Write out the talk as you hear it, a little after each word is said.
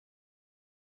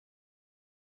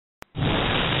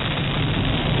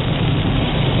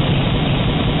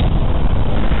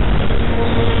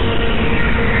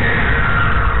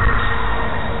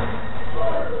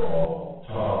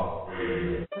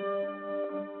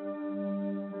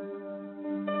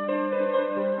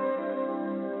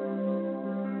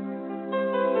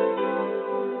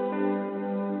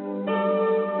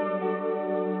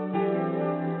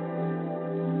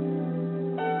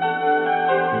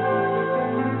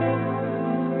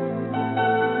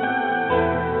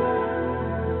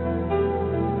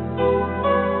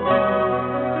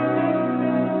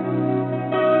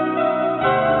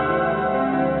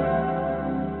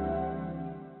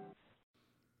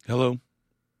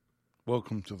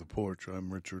Welcome to the Porch.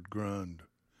 I'm Richard Grund.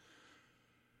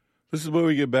 This is where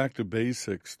we get back to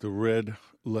basics, the red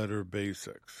letter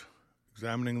basics.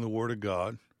 Examining the Word of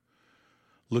God,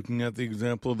 looking at the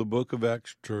example of the book of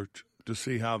Acts Church to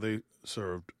see how they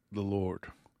served the Lord.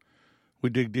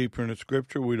 We dig deeper into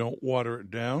Scripture. We don't water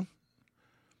it down.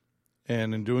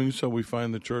 And in doing so, we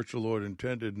find the church the Lord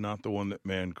intended, not the one that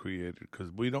man created,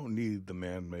 because we don't need the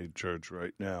man-made church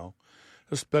right now,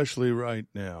 especially right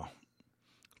now.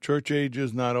 Church age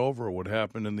is not over. What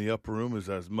happened in the upper room is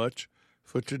as much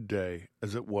for today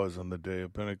as it was on the day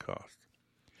of Pentecost.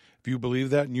 If you believe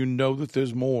that and you know that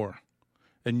there's more,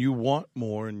 and you want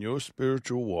more in your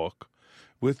spiritual walk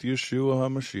with Yeshua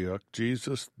HaMashiach,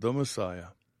 Jesus the Messiah,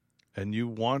 and you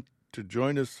want to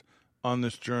join us on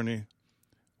this journey,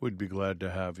 we'd be glad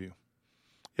to have you.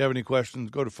 If you have any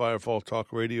questions, go to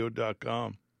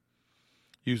firefalltalkradio.com.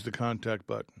 Use the contact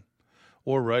button.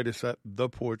 Or write us at the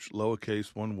Porch,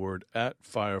 lowercase, one word, at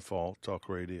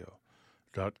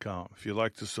firefalltalkradio.com. If you'd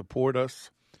like to support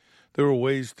us, there are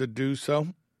ways to do so.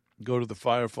 Go to the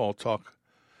Firefall Talk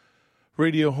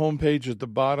Radio homepage at the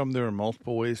bottom. There are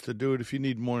multiple ways to do it. If you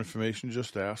need more information,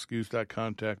 just ask. Use that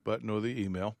contact button or the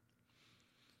email.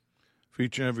 For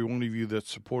each and every one of you that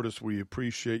support us, we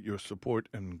appreciate your support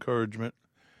and encouragement.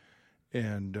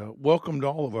 And welcome to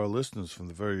all of our listeners from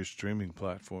the various streaming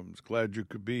platforms. Glad you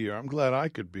could be here. I'm glad I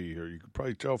could be here. You could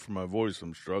probably tell from my voice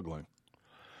I'm struggling.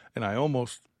 And I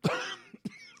almost,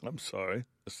 I'm sorry,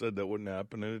 I said that wouldn't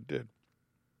happen, and it did.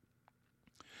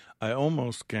 I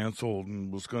almost canceled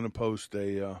and was going to post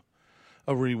a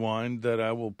rewind that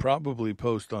I will probably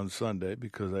post on Sunday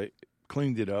because I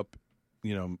cleaned it up,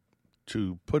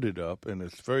 to put it up, and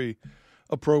it's very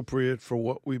appropriate for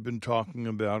what we've been talking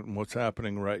about and what's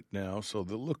happening right now. So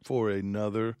look for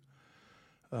another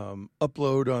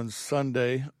upload on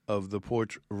Sunday of the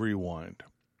Porch Rewind.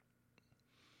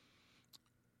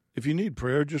 If you need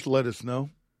prayer, just let us know.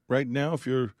 Right now, if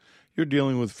you're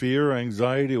dealing with fear,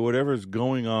 anxiety, or whatever is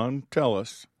going on, tell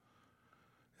us.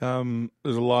 There's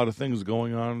a lot of things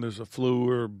going on. There's a flu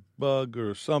or bug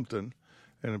or something,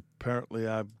 and apparently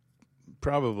I've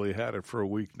probably had it for a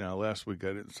week now. Last week I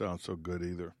didn't sound so good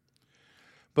either.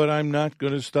 But I'm not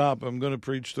going to stop. I'm going to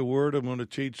preach the word. I'm going to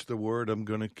teach the word. I'm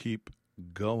going to keep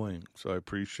going. So I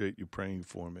appreciate you praying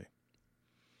for me.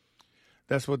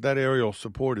 That's what that aerial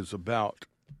support is about.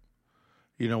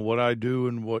 What I do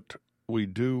and what we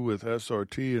do with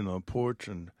SRT and the Porch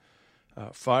and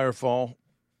Firefall,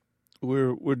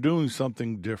 we're doing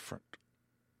something different.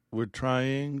 We're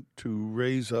trying to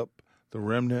raise up the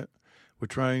remnant. We're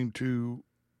trying to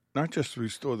not just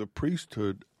restore the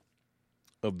priesthood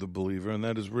of the believer, and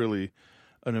that is really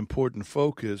an important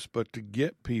focus, but to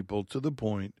get people to the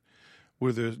point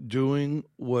where they're doing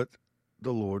what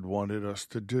the Lord wanted us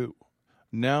to do.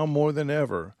 Now more than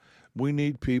ever, we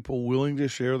need people willing to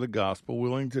share the gospel,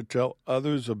 willing to tell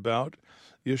others about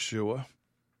Yeshua.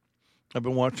 I've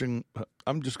been watching,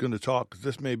 I'm just going to talk, because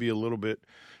this may be a little bit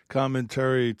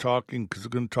commentary talking, because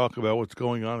I'm going to talk about what's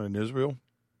going on in Israel.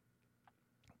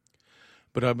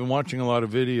 But I've been watching a lot of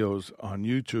videos on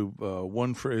YouTube,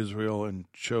 One for Israel, and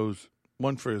chose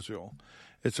One for Israel.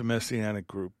 It's a Messianic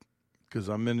group because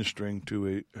I'm ministering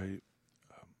to a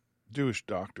Jewish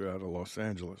doctor out of Los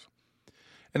Angeles.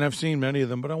 And I've seen many of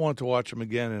them, but I want to watch them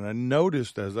again. And I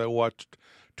noticed as I watched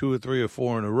 2 or 3 or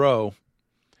 4 in a row,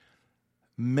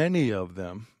 many of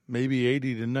them, maybe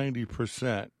 80 to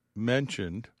 90%,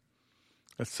 mentioned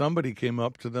that somebody came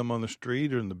up to them on the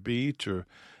street or in the beach or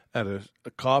at a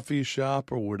coffee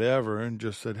shop or whatever and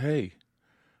just said, "Hey,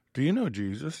 do you know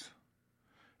Jesus?"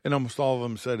 And almost all of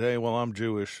them said, "Hey, well, I'm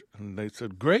Jewish." And they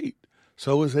said, "Great,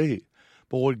 so is he."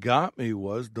 But what got me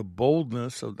was the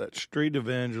boldness of that street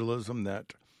evangelism,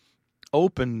 that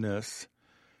openness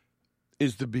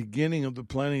is the beginning of the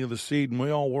planting of the seed, and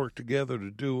we all work together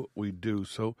to do what we do.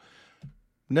 So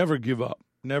never give up.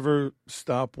 Never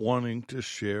stop wanting to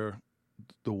share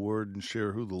the word and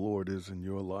share who the Lord is in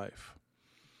your life.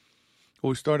 Well,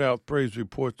 we start out with praise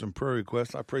reports and prayer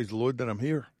requests. I praise the Lord that I'm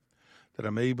here, that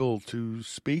I'm able to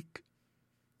speak,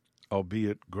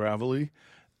 albeit gravelly,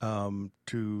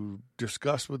 to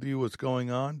discuss with you what's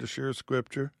going on, to share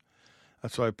Scripture.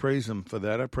 So I praise Him for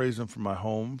that. I praise Him for my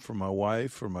home, for my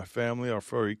wife, for my family, our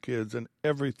furry kids, and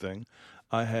everything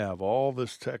I have. All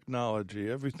this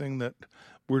technology, everything that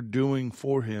we're doing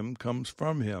for Him comes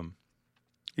from Him.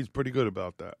 He's pretty good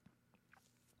about that.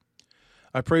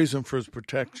 I praise Him for His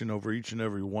protection over each and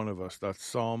every one of us. That's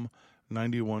Psalm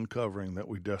 91 covering that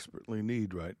we desperately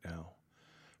need right now.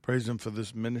 Praise Him for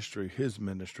this ministry, His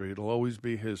ministry. It'll always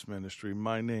be His ministry.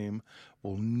 My name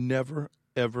will never,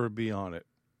 ever be on it.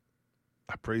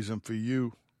 I praise Him for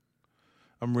you.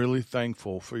 I'm really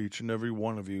thankful for each and every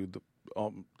one of you,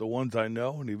 the ones I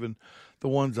know and even the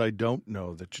ones I don't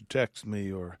know that you text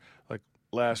me, or like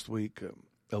last week,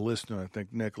 a listener, I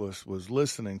think Nicholas, was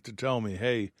listening to tell me,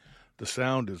 hey, the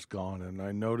sound is gone. And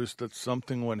I noticed that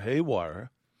something went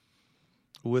haywire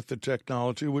with the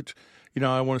technology, which,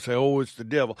 I want to say, oh, it's the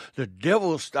devil. The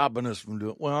devil is stopping us from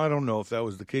doing it. Well, I don't know if that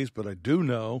was the case, but I do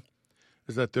know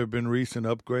is that there have been recent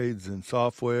upgrades in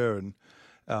software, and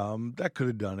that could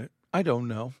have done it. I don't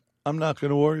know. I'm not going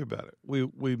to worry about it.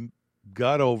 We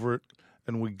got over it,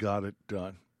 and we got it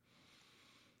done.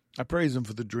 I praise him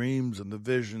for the dreams and the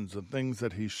visions and things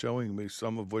that he's showing me,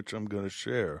 some of which I'm going to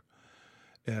share,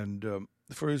 and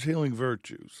for his healing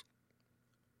virtues.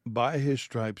 By his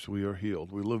stripes we are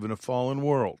healed. We live in a fallen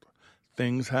world.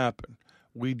 Things happen.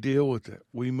 We deal with it.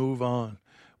 We move on.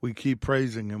 We keep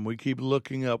praising him. We keep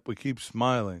looking up. We keep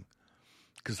smiling.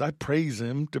 Because I praise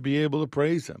him to be able to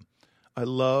praise him. I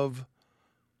love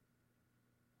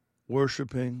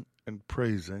worshiping and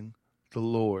praising the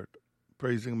Lord,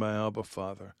 praising my Abba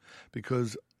Father,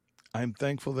 because I'm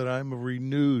thankful that I'm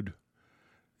renewed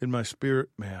in my spirit,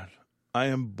 man. I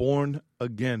am born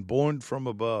again, born from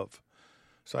above.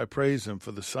 So I praise him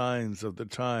for the signs of the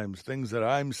times, things that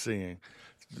I'm seeing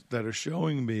that are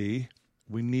showing me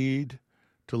we need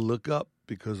to look up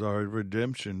because our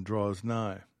redemption draws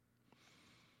nigh.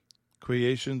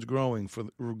 Creation's groaning for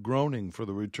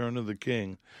the return of the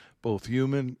King, both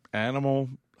human, animal,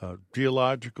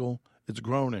 geological, it's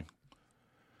groaning.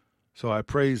 So I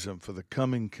praise him for the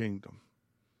coming kingdom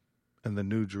and the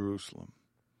new Jerusalem.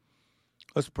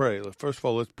 Let's pray. First of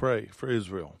all, let's pray for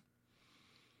Israel.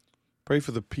 Pray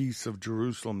for the peace of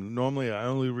Jerusalem. Normally I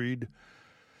only read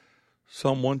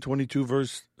Psalm 122,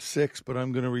 verse 6, but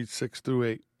I'm going to read 6 through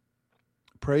 8.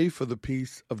 Pray for the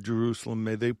peace of Jerusalem.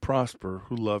 May they prosper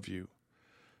who love you.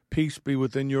 Peace be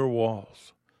within your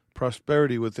walls,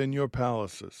 prosperity within your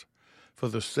palaces. For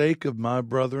the sake of my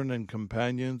brethren and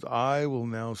companions, I will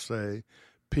now say,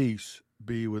 peace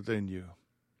be within you.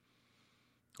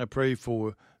 I pray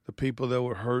for the people that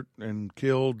were hurt and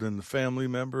killed and the family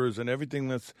members and everything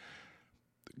that's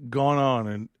gone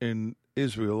on in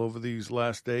Israel over these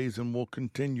last days and will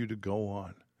continue to go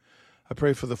on. I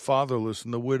pray for the fatherless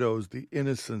and the widows, the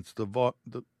innocents, the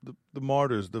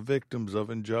martyrs, the victims of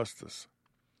injustice.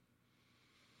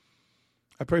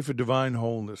 I pray for divine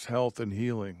wholeness, health, and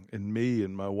healing in me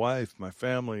and my wife, my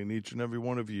family, and each and every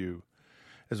one of you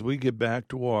as we get back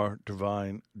to our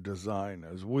divine design,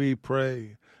 as we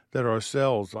pray that our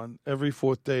cells, on every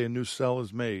fourth day, a new cell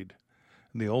is made,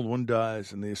 and the old one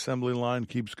dies, and the assembly line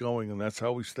keeps going, and that's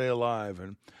how we stay alive,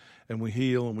 and we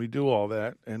heal, and we do all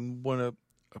that. And when a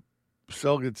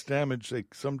cell gets damaged, they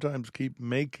sometimes keep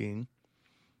making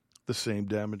the same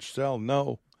damaged cell.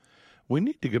 No, we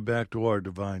need to get back to our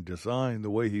divine design, the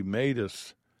way he made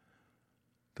us,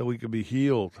 that we can be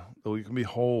healed, that we can be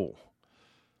whole.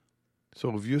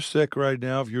 So if you're sick right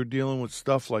now, if you're dealing with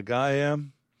stuff like I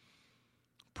am,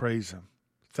 praise him,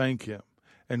 thank him,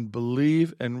 and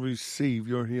believe and receive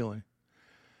your healing.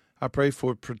 I pray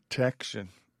for protection,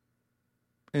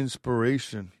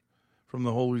 inspiration from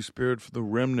the Holy Spirit for the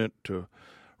remnant to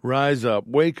rise up,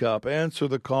 wake up, answer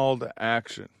the call to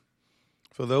action.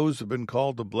 For those who have been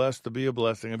called to bless, to be a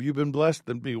blessing. Have you been blessed?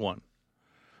 Then be one.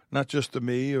 Not just to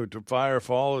me or to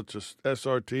Firefall or to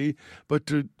SRT, but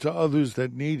to others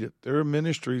that need it. There are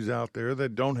ministries out there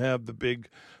that don't have the big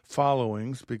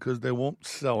followings because they won't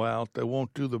sell out. They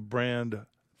won't do the brand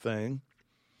thing.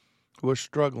 Who are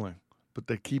struggling, but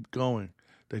they keep going.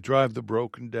 They drive the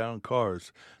broken down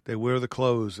cars. They wear the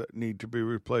clothes that need to be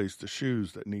replaced, the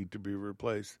shoes that need to be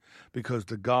replaced, because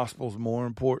the gospel's more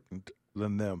important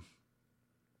than them.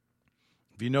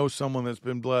 If you know someone that's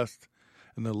been blessed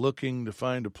and they're looking to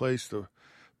find a place to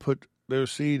put their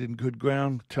seed in good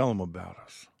ground, tell them about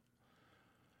us.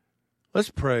 Let's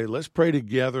pray. Let's pray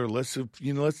together. Let's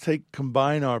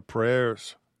combine our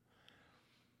prayers.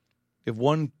 If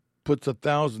one puts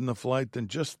 1,000 to flight, then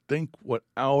just think what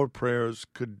our prayers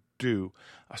could do,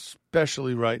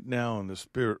 especially right now in the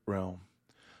spirit realm.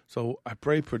 So I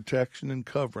pray protection and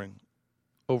covering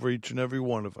over each and every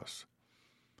one of us.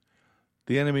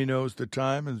 The enemy knows the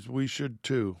time, and we should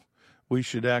too. We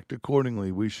should act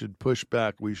accordingly. We should push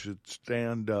back. We should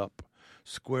stand up,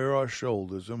 square our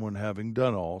shoulders, and when having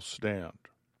done all, stand.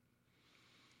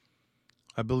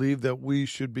 I believe that we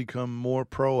should become more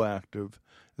proactive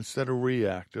instead of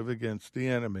reactive against the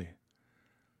enemy.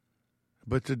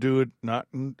 But to do it not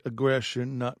in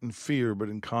aggression, not in fear, but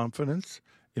in confidence,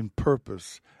 in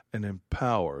purpose, and in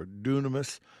power.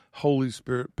 Dunamis, Holy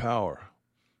Spirit power.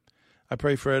 I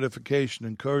pray for edification,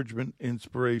 encouragement,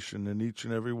 inspiration in each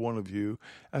and every one of you,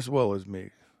 as well as me.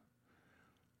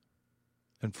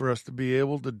 and for us to be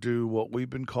able to do what we've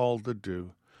been called to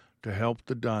do, to help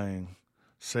the dying,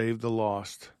 save the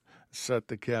lost, set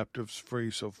the captives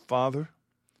free. So, Father,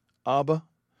 Abba,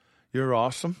 you're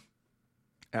awesome,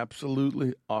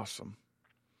 absolutely awesome.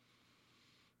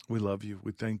 We love you.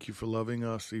 We thank you for loving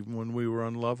us even when we were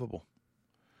unlovable.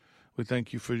 We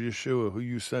thank you for Yeshua, who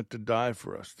you sent to die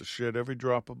for us, to shed every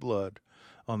drop of blood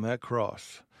on that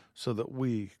cross so that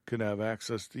we could have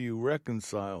access to you,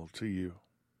 reconciled to you.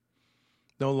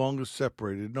 No longer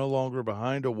separated, no longer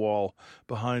behind a wall,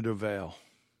 behind a veil.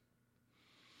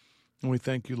 And we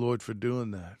thank you, Lord, for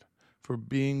doing that, for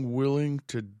being willing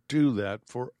to do that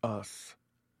for us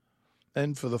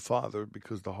and for the Father,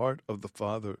 because the heart of the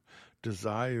Father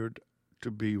desired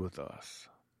to be with us.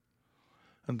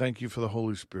 And thank you for the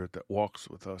Holy Spirit that walks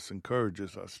with us,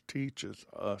 encourages us, teaches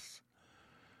us,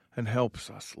 and helps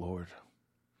us, Lord.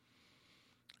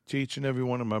 To each and every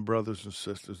one of my brothers and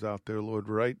sisters out there, Lord,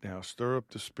 right now, stir up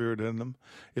the Spirit in them.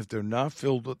 If they're not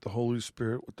filled with the Holy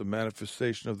Spirit, with the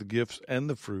manifestation of the gifts and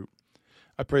the fruit,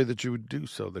 I pray that you would do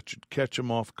so, that you'd catch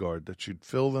them off guard, that you'd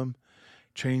fill them,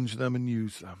 change them, and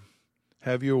use them.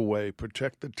 Have your way,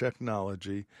 protect the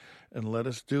technology, and let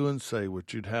us do and say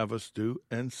what you'd have us do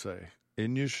and say.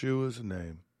 In Yeshua's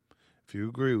name. If you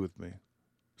agree with me,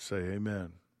 say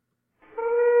amen.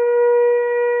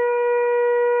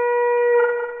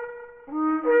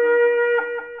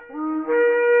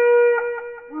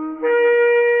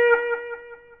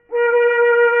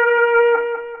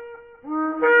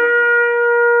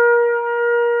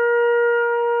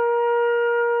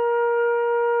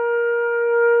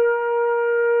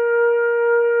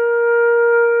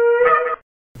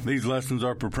 These lessons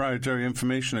are proprietary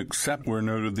information except where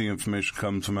noted the information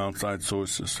comes from outside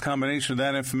sources. The combination of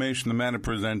that information, the matter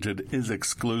presented, is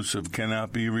exclusive,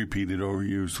 cannot be repeated or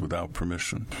used without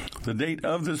permission. The date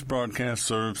of this broadcast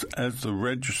serves as the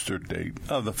registered date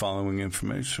of the following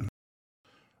information.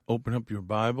 Open up your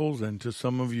Bibles, and to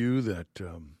some of you that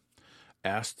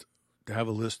asked to have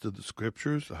a list of the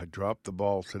scriptures, I dropped the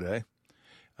ball today.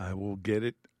 I will get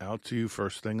it out to you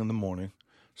first thing in the morning.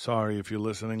 Sorry if you're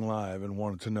listening live and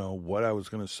wanted to know what I was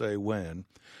going to say when.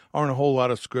 Aren't a whole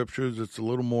lot of scriptures. It's a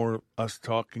little more us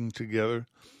talking together.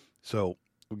 So,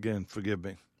 again, forgive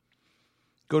me.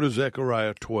 Go to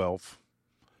Zechariah 12,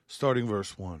 starting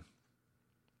verse 1.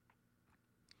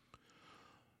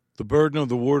 The burden of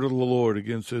the word of the Lord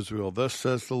against Israel. Thus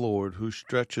says the Lord, who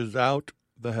stretches out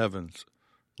the heavens,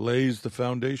 lays the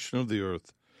foundation of the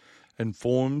earth, and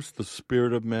forms the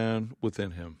spirit of man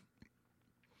within him.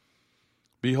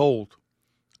 Behold,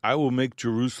 I will make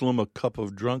Jerusalem a cup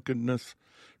of drunkenness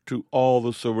to all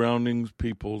the surrounding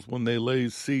peoples when they lay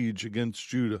siege against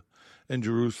Judah and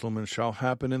Jerusalem. And it shall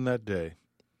happen in that day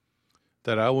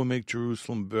that I will make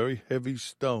Jerusalem very heavy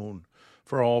stone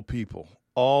for all people.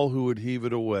 All who would heave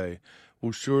it away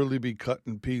will surely be cut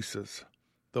in pieces,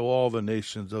 though all the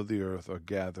nations of the earth are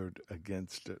gathered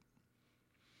against it.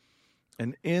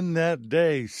 And in that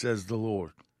day, says the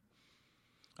Lord,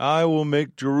 I will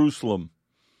make Jerusalem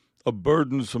a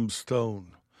burdensome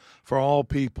stone for all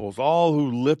peoples. All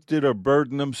who lift it or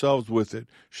burden themselves with it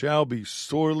shall be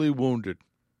sorely wounded.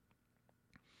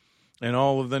 And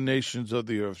all of the nations of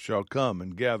the earth shall come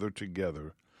and gather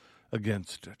together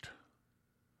against it.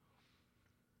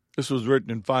 This was written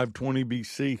in 520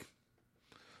 BC.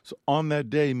 So on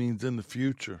that day means in the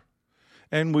future.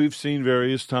 And we've seen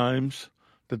various times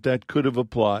that could have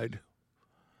applied.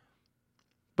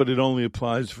 But it only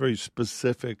applies to a very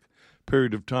specific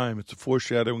period of time. It's a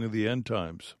foreshadowing of the end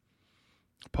times.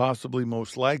 Possibly,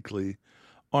 most likely,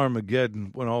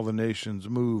 Armageddon, when all the nations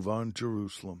move on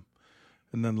Jerusalem.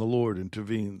 And then the Lord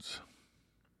intervenes.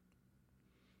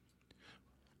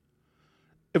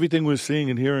 Everything we're seeing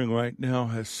and hearing right now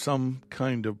has some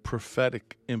kind of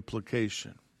prophetic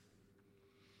implication.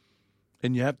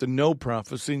 And you have to know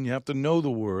prophecy, and you have to know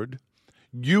the word.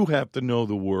 You have to know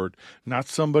the word, not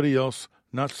somebody else,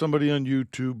 not somebody on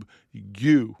YouTube.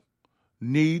 You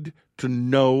need to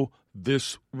know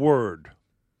this word.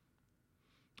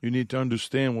 You need to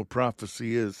understand what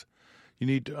prophecy is. You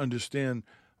need to understand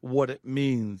what it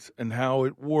means and how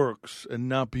it works, and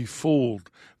not be fooled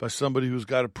by somebody who's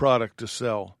got a product to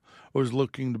sell or is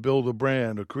looking to build a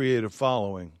brand or create a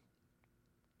following.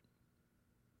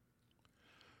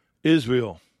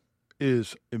 Israel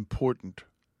is important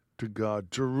to God.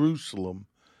 Jerusalem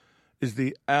is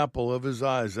the apple of his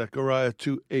eye. Zechariah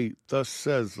 2:8. Thus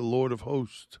says the Lord of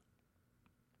hosts.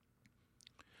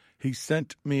 He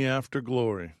sent me after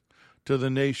glory to the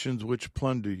nations which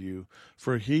plunder you,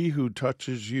 for he who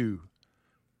touches you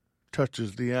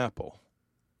touches the apple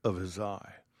of his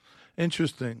eye.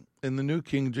 Interesting. In the New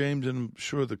King James, and I'm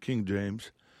sure the King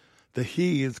James, The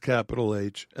he is capital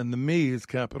H and the me is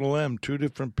capital M, two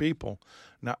different people.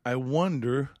 Now, I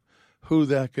wonder who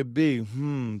that could be.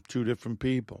 Two different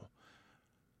people.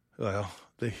 Well,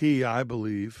 the he, I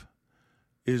believe,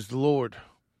 is the Lord.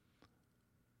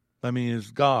 Is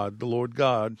God, the Lord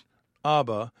God,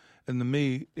 Abba, and the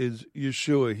me is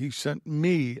Yeshua. He sent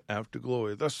me after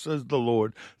glory. Thus says the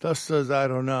Lord. Thus says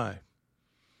Adonai.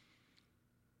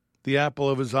 The apple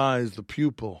of his eye is the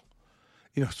pupil.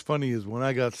 It's funny is when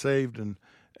I got saved and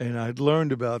I'd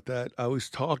learned about that, I was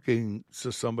talking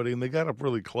to somebody and they got up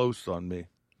really close on me.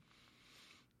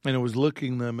 And I was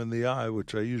looking them in the eye,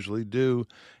 which I usually do,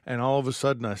 and all of a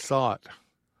sudden I saw it,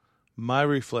 my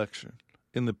reflection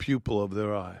in the pupil of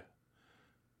their eye.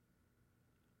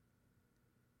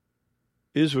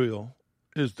 Israel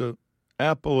is the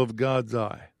apple of God's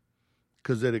eye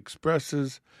because it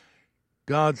expresses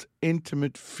God's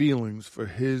intimate feelings for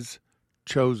his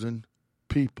chosen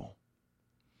people.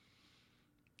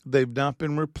 They've not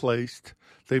been replaced.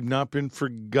 They've not been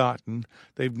forgotten.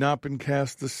 They've not been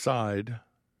cast aside.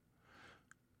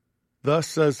 Thus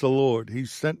says the Lord, he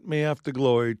sent me after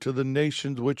glory to the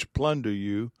nations which plunder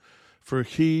you, for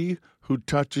he who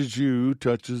touches you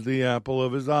touches the apple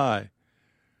of his eye.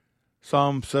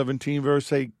 Psalm 17,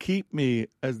 verse 8, keep me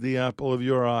as the apple of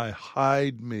your eye.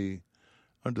 Hide me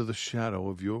under the shadow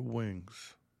of your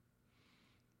wings.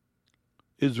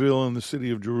 Israel and the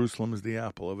city of Jerusalem is the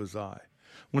apple of his eye.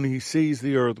 When he sees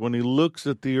the earth, when he looks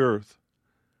at the earth,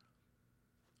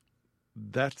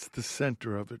 that's the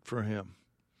center of it for him.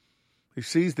 He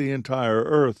sees the entire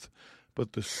earth,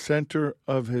 but the center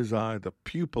of his eye, the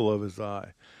pupil of his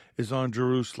eye, is on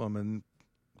Jerusalem. And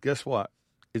guess what?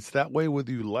 It's that way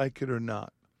whether you like it or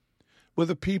not,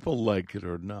 whether people like it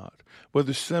or not,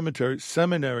 whether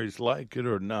seminaries like it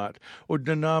or not, or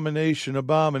denomination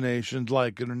abominations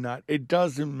like it or not. It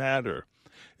doesn't matter.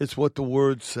 It's what the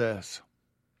Word says.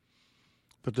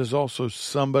 But there's also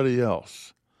somebody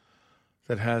else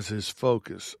that has his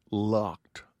focus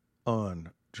locked on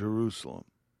Jerusalem.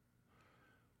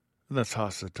 And that's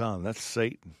Hasatan. That's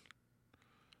Satan.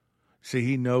 See,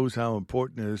 he knows how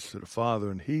important it is to the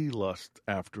Father, and he lusts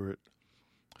after it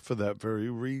for that very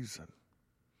reason.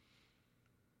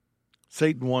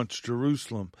 Satan wants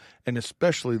Jerusalem, and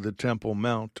especially the Temple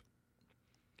Mount.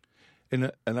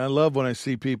 And I love when I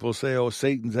see people say, oh,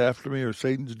 Satan's after me, or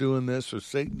Satan's doing this, or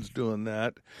Satan's doing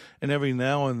that. And every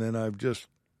now and then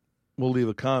will leave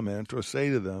a comment or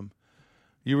say to them,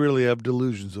 you really have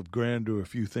delusions of grandeur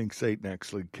if you think Satan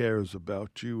actually cares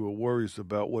about you or worries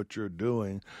about what you're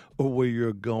doing or where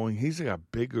you're going. He's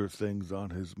got bigger things on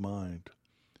his mind.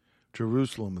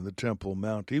 Jerusalem and the Temple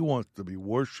Mount. He wants to be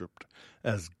worshipped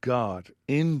as God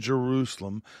in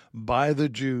Jerusalem by the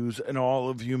Jews and all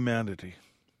of humanity.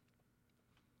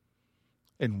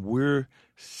 And we're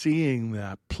seeing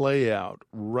that play out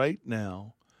right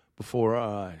now before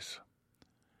our eyes.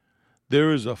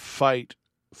 There is a fight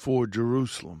for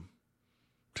Jerusalem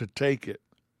to take it.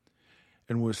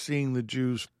 And we're seeing the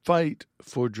Jews fight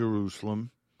for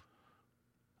Jerusalem.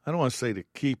 I don't want to say to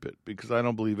keep it, because I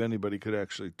don't believe anybody could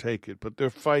actually take it, but they're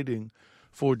fighting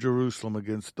for Jerusalem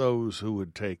against those who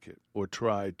would take it or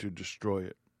try to destroy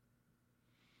it.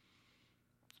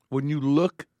 When you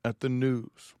look at the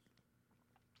news,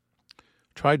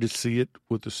 try to see it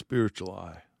with the spiritual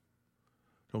eye.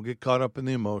 Don't get caught up in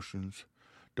the emotions.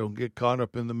 Don't get caught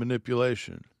up in the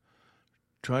manipulation.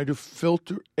 Try to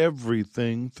filter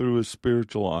everything through a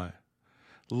spiritual eye.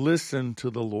 Listen to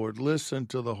the Lord. Listen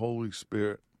to the Holy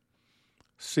Spirit.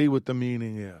 See what the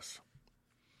meaning is.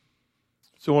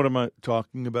 So what am I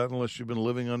talking about, unless you've been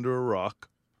living under a rock?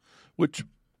 Which,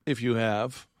 if you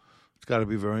have, it's got to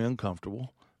be very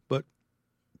uncomfortable. But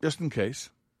just in case,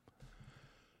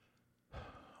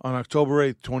 on October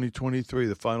 8th, 2023,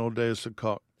 the final day of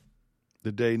Sukkot,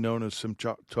 the day known as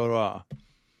Simchat Torah,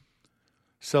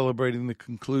 celebrating the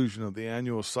conclusion of the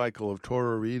annual cycle of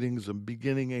Torah readings and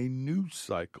beginning a new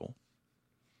cycle,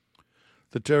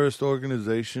 the terrorist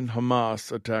organization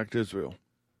Hamas attacked Israel.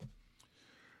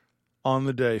 On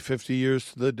the day, 50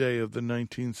 years to the day of the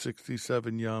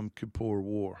 1967 Yom Kippur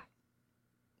War.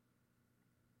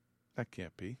 That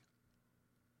can't be.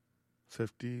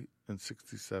 50 and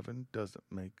 67 doesn't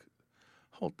make...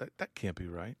 that can't be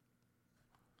right.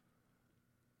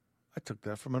 I took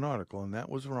that from an article, and that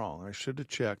was wrong. I should have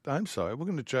checked. I'm sorry. We're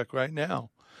going to check right now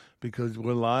because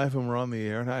we're live and we're on the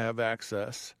air, and I have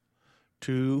access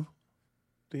to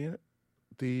the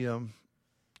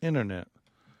internet.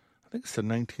 I think it's the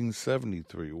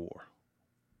 1973 war.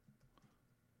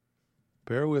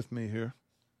 Bear with me here.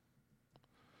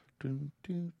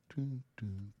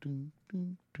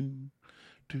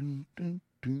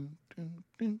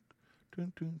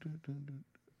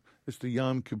 It's the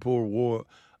Yom Kippur War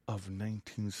of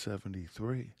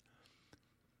 1973.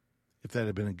 If that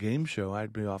had been a game show,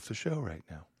 I'd be off the show right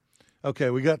now. Okay,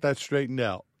 we got that straightened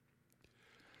out.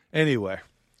 Anyway,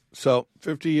 so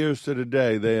 50 years to the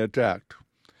day, they attacked.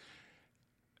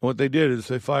 What they did is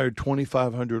they fired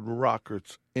 2,500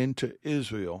 rockets into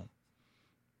Israel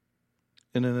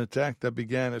in an attack that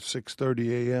began at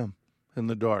 6:30 a.m. in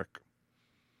the dark.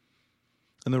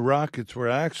 And the rockets were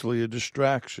actually a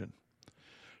distraction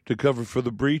to cover for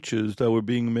the breaches that were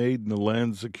being made in the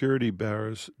land security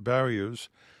barriers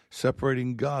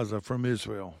separating Gaza from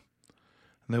Israel.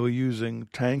 And they were using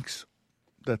tanks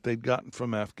that they'd gotten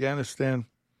from Afghanistan,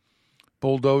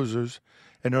 bulldozers,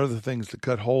 and other things to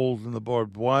cut holes in the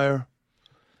barbed wire.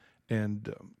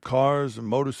 And cars and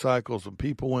motorcycles and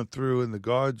people went through, and the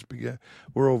guards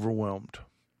were overwhelmed.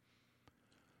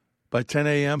 By 10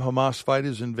 a.m., Hamas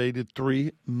fighters invaded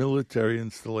 3 military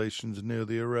installations near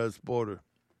the Erez border.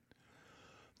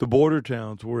 The border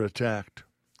towns were attacked,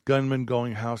 gunmen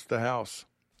going house to house,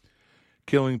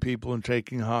 killing people and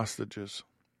taking hostages.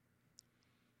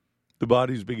 The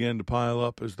bodies began to pile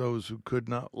up as those who could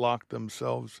not lock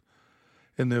themselves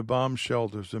in their bomb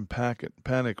shelters and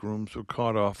panic rooms were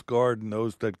caught off guard, and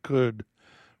those that could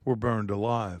were burned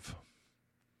alive.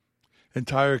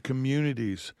 Entire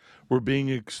communities were being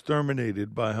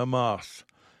exterminated by Hamas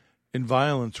in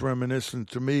violence reminiscent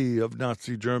to me of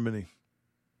Nazi Germany.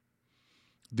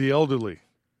 The elderly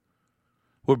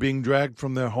were being dragged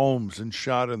from their homes and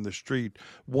shot in the street.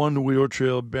 One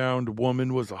wheelchair-bound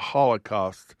woman was a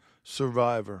Holocaust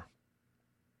survivor.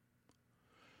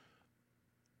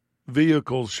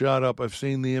 Vehicles shot up. I've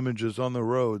seen the images on the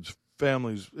roads.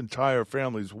 Entire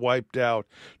families wiped out,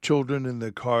 children in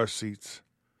their car seats.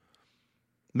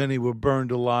 Many were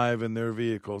burned alive in their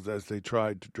vehicles as they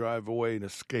tried to drive away and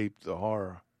escape the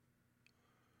horror.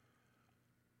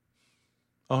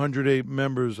 108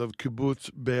 members of Kibbutz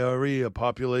Be'ari, a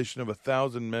population of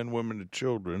 1,000 men, women, and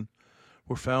children,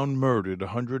 were found murdered.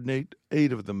 108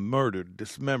 of them murdered,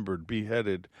 dismembered,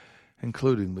 beheaded,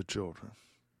 including the children.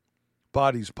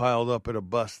 Bodies piled up at a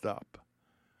bus stop.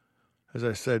 As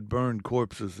I said, burned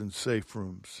corpses in safe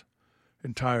rooms.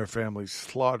 Entire families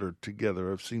slaughtered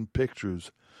together. I've seen pictures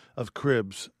of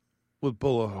cribs with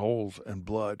bullet holes and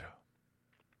blood.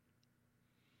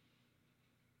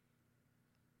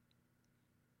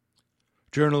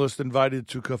 Journalists invited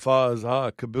to Kfar Aza,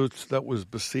 a kibbutz that was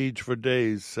besieged for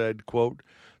days, said, quote,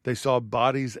 they saw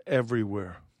bodies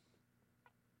everywhere,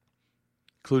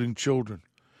 including children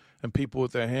and people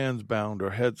with their hands bound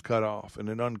or heads cut off. And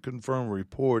an unconfirmed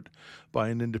report by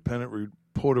an independent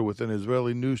reporter with an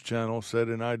Israeli news channel said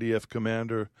an IDF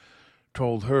commander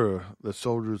told her that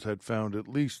soldiers had found at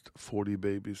least 40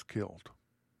 babies killed.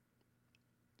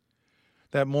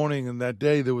 That morning and that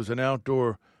day, there was an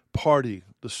outdoor party,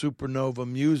 the Supernova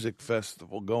Music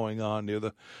Festival, going on near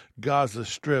the Gaza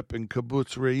Strip in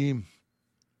Kibbutz Re'im.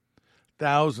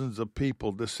 Thousands of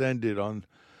people descended on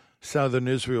southern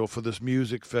Israel for this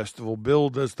music festival,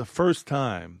 billed as the first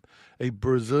time a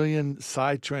Brazilian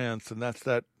psytrance, and that's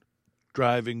that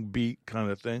driving beat kind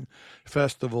of thing,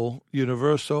 festival,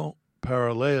 Universal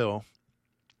Parallel,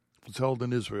 was held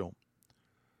in Israel.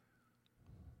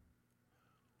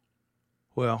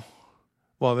 Well,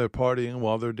 while they're partying,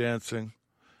 while they're dancing,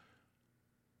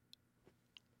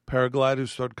 paragliders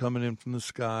start coming in from the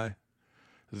sky.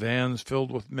 Vans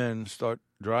filled with men start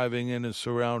driving in and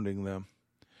surrounding them.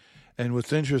 And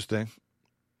what's interesting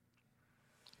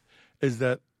is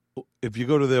that if you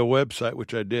go to their website,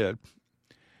 which I did,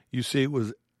 you see it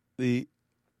was the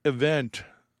event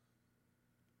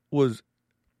was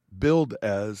billed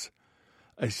as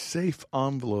a safe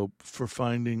envelope for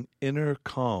finding inner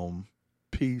calm,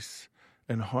 peace,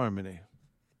 and harmony.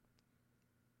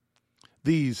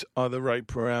 These are the right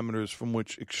parameters from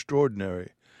which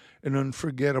extraordinary and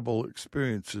unforgettable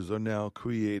experiences are now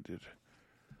created.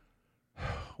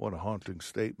 What a haunting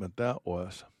statement that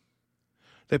was.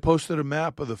 They posted a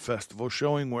map of the festival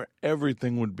showing where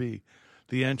everything would be.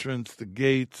 The entrance, the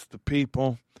gates, the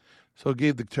people. So it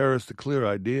gave the terrorists a clear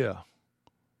idea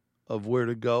of where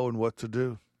to go and what to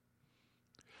do.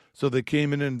 So they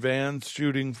came in vans,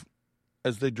 shooting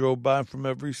as they drove by from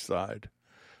every side.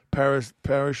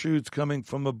 Parachutes coming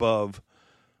from above,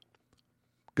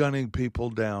 gunning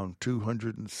people down,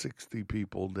 260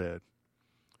 people dead.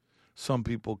 Some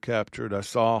people captured. I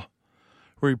saw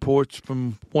reports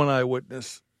from one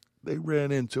eyewitness. They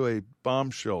ran into a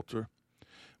bomb shelter,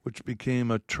 which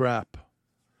became a trap.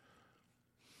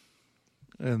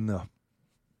 And the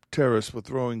terrorists were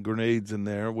throwing grenades in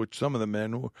there, which some of the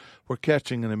men were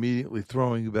catching and immediately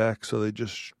throwing back, so they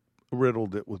just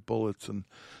riddled it with bullets, and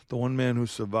the one man who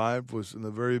survived was in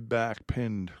the very back,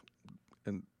 pinned,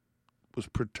 and was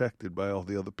protected by all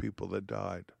the other people that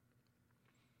died.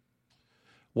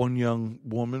 One young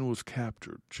woman was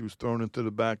captured. She was thrown into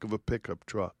the back of a pickup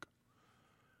truck.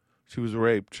 She was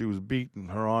raped. She was beaten.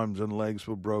 Her arms and legs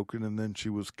were broken, and then she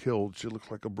was killed. She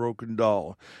looked like a broken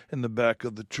doll in the back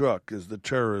of the truck as the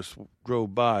terrorists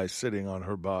drove by, sitting on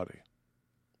her body.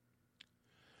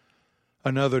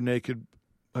 Another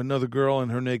girl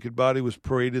and her naked body was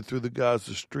paraded through the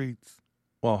Gaza streets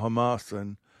while Hamas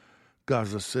and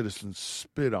Gaza citizens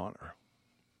spit on her.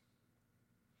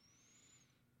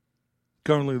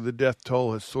 Currently, the death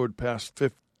toll has soared past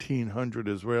 1,500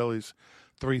 Israelis,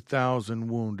 3,000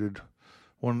 wounded,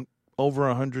 over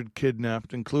 100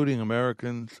 kidnapped, including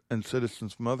Americans and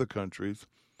citizens from other countries.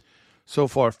 So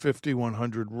far,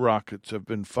 5,100 rockets have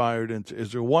been fired into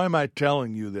Israel. Why am I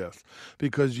telling you this?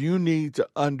 Because you need to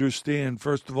understand,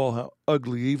 first of all, how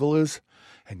ugly evil is,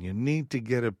 and you need to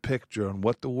get a picture on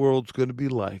what the world's going to be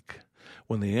like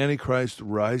when the Antichrist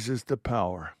rises to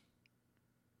power.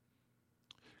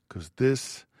 Because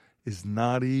this is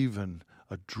not even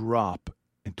a drop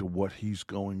into what he's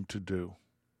going to do.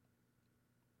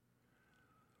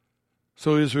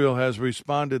 So Israel has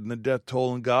responded, and the death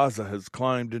toll in Gaza has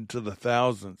climbed into the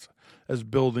thousands as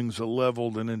buildings are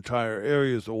leveled and entire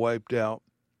areas are wiped out.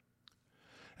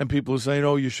 And people are saying,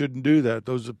 oh, you shouldn't do that.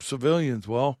 Those are civilians.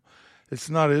 Well,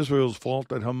 it's not Israel's fault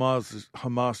that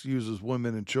Hamas uses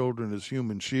women and children as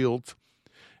human shields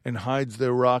and hides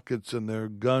their rockets and their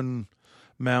gun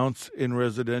mounts in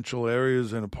residential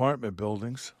areas and apartment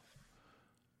buildings.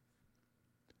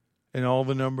 And all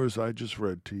the numbers I just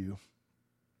read to you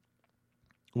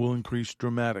will increase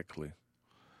dramatically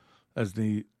as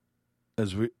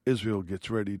Israel gets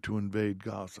ready to invade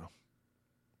Gaza.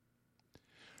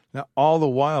 Now, all the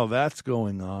while that's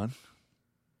going on,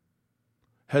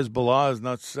 Hezbollah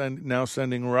is now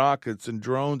sending rockets and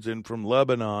drones in from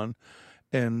Lebanon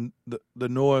and the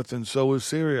north, and so is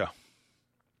Syria.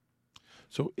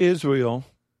 So Israel,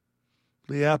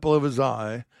 the apple of his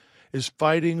eye, is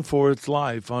fighting for its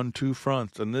life on two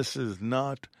fronts, and this is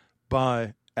not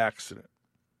by accident.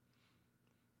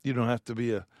 You don't have to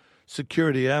be a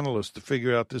security analyst to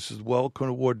figure out this is well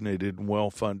coordinated and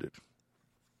well funded.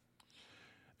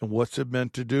 And what's it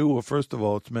meant to do? Well, first of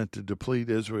all, it's meant to deplete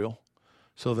Israel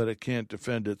so that it can't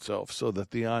defend itself, so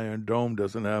that the Iron Dome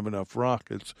doesn't have enough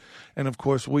rockets. And, of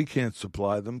course, we can't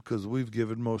supply them because we've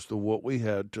given most of what we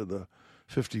had to the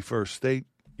 51st state,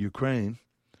 Ukraine.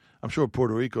 I'm sure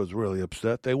Puerto Rico is really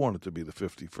upset. They want it to be the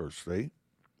 51st state.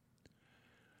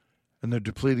 And they're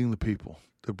depleting the people.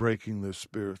 They're breaking their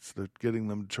spirits. They're getting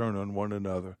them to turn on one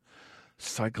another.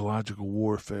 Psychological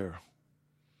warfare.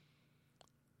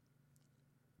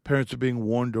 Parents are being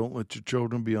warned, don't let your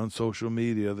children be on social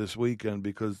media this weekend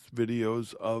because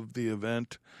videos of the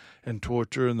event and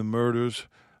torture and the murders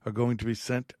are going to be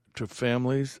sent to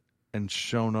families and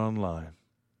shown online.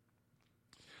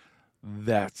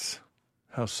 That's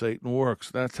how Satan works.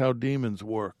 That's how demons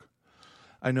work.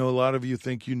 I know a lot of you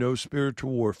think you know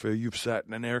spiritual warfare. You've sat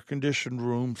in an air-conditioned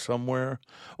room somewhere,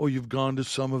 or you've gone to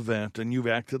some event and you've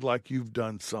acted like you've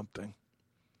done something.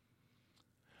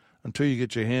 Until you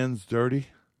get your hands dirty,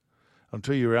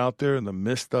 until you're out there in the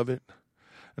midst of it,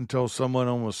 until someone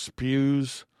almost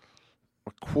spews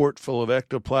a quart full of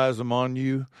ectoplasm on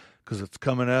you because it's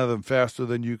coming out of them faster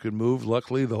than you can move.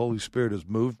 Luckily, the Holy Spirit has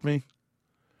moved me.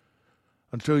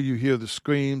 Until you hear the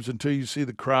screams, until you see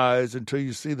the cries, until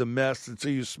you see the mess,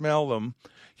 until you smell them,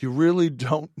 you really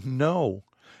don't know.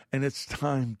 And it's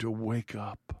time to wake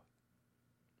up.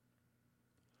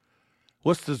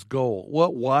 What's this goal?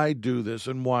 Why do this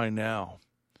and why now?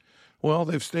 Well,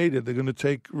 they've stated they're going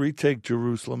to retake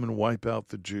Jerusalem and wipe out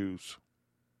the Jews.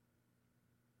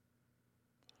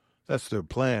 That's their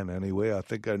plan anyway. I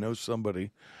think I know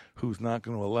somebody who's not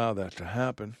going to allow that to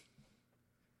happen.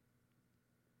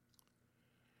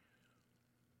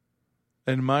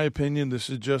 In my opinion,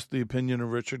 this is just the opinion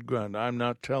of Richard Grund. I'm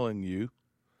not telling you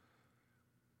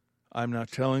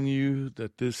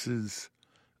that this is,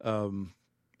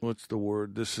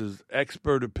 this is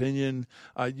expert opinion.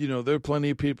 There are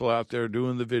plenty of people out there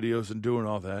doing the videos and doing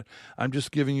all that. I'm just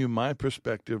giving you my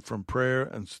perspective from prayer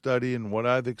and study and what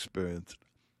I've experienced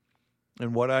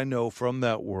and what I know from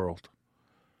that world.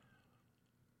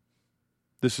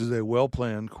 This is a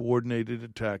well-planned, coordinated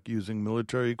attack using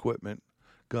military equipment,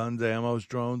 guns, ammos,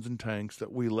 drones, and tanks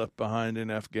that we left behind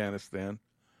in Afghanistan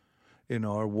in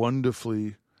our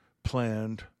wonderfully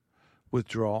planned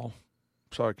withdrawal,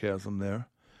 sarcasm there,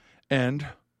 and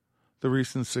the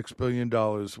recent $6 billion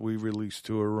we released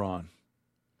to Iran.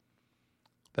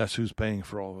 That's who's paying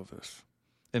for all of this.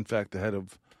 In fact, the head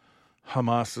of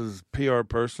Hamas's PR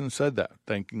person said that,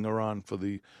 thanking Iran for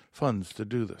the funds to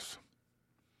do this.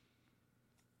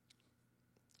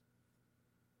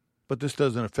 But this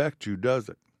doesn't affect you, does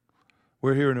it?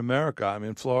 We're here in America. I'm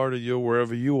in Florida. You're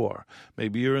wherever you are.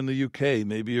 Maybe you're in the UK.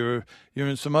 Maybe you're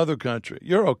in some other country.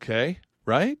 You're okay,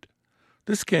 right?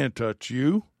 This can't touch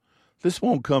you. This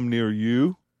won't come near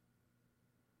you.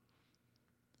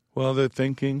 Well, they're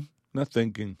claiming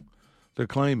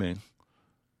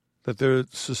that there are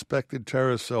suspected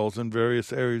terrorist cells in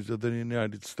various areas of the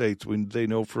United States. They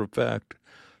know for a fact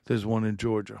there's one in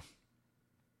Georgia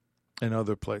and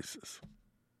other places.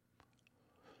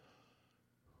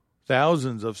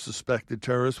 Thousands of suspected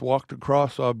terrorists walked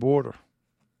across our border.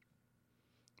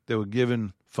 They were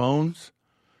given phones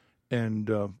and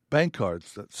bank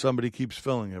cards that somebody keeps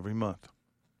filling every month.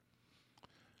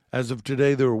 As of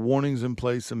today, there are warnings in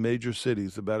place in major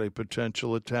cities about a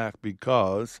potential attack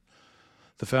because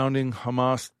the founding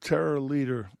Hamas terror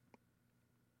leader,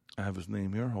 I have his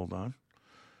name here, hold on,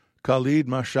 Khalid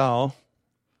Mashal,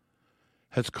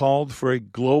 has called for a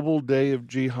global day of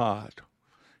jihad.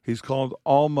 He's called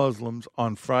all Muslims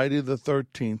on Friday the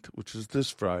 13th, which is this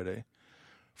Friday,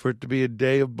 for it to be a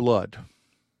day of blood,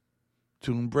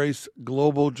 to embrace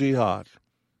global jihad.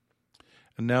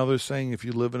 And now they're saying if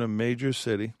you live in a major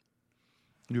city,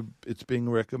 it's being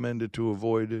recommended to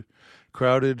avoid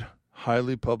crowded,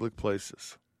 highly public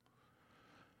places.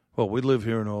 Well, we live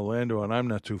here in Orlando, and I'm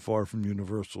not too far from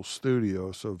Universal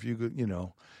Studios, so if you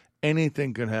could,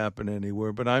 anything can happen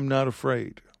anywhere, but I'm not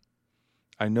afraid.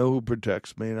 I know who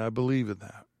protects me, and I believe in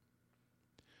that.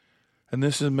 And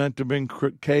this is meant to bring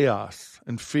chaos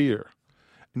and fear.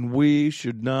 And we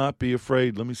should not be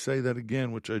afraid. Let me say that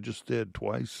again, which I just did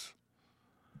twice.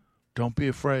 Don't be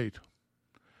afraid.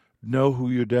 Know who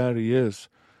your daddy is.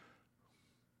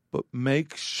 But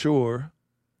make sure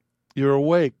you're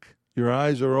awake. Your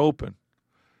eyes are open.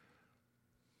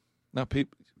 Now,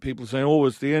 people saying, oh,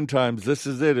 it's the end times. This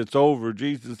is it. It's over.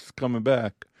 Jesus is coming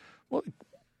back. Well,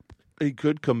 he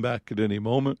could come back at any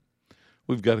moment.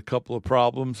 We've got a couple of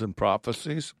problems and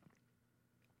prophecies.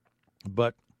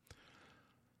 But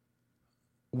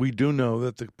we do know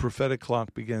that the prophetic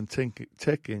clock began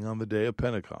ticking on the day of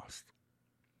Pentecost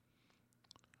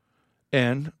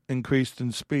and increased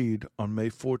in speed on May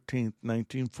 14th,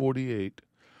 1948,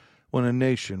 when a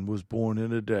nation was born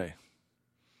in a day.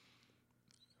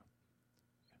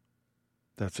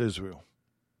 That's Israel.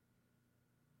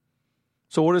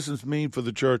 So what does this mean for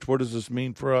the church? What does this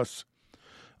mean for us?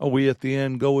 Are we at the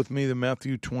end? Go with me to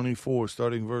Matthew 24,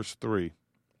 starting verse 3.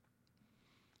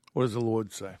 What does the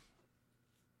Lord say?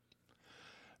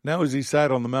 Now as he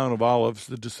sat on the Mount of Olives,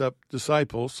 the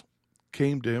disciples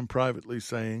came to him privately,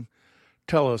 saying,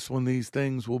 Tell us when these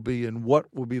things will be, and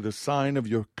what will be the sign of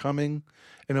your coming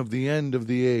and of the end of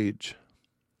the age.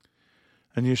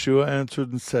 And Yeshua answered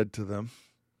and said to them,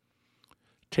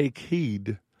 Take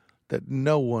heed that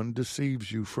no one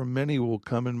deceives you, for many will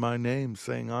come in my name,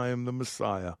 saying, I am the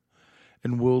Messiah,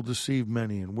 and will deceive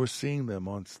many. And we're seeing them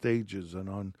on stages and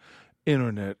on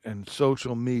internet and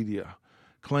social media,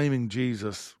 claiming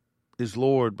Jesus is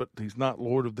Lord, but he's not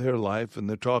Lord of their life, and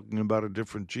they're talking about a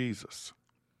different Jesus.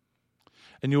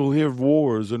 And you will hear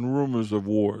wars and rumors of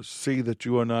wars. See that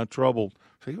you are not troubled.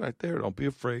 See right there, don't be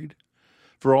afraid.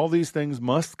 For all these things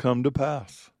must come to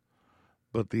pass,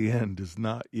 but the end is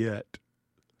not yet.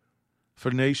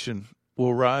 For nation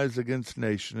will rise against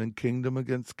nation, and kingdom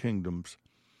against kingdoms.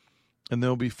 And there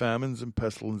will be famines and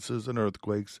pestilences and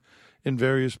earthquakes in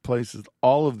various places.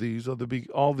 All these are the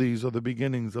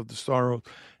beginnings of the sorrow.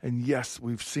 And yes,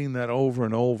 we've seen that over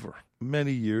and over,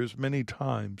 many years, many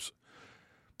times.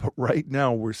 But right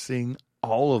now we're seeing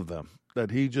all of them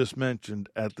that he just mentioned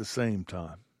at the same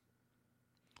time.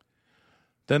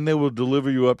 Then they will deliver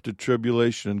you up to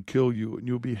tribulation and kill you, and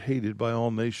you'll be hated by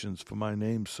all nations for my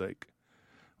name's sake.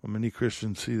 Well, many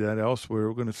Christians see that elsewhere.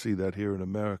 We're going to see that here in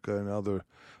America and other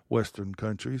Western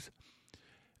countries.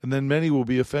 And then many will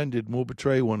be offended and will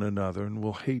betray one another and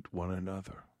will hate one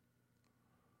another.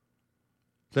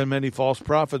 Then many false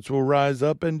prophets will rise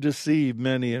up and deceive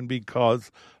many, and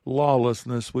because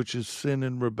lawlessness, which is sin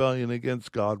and rebellion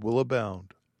against God, will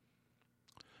abound,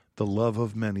 the love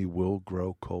of many will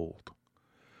grow cold.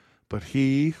 But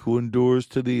he who endures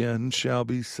to the end shall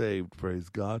be saved, praise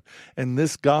God. And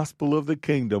this gospel of the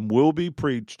kingdom will be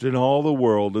preached in all the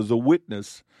world as a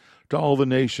witness to all the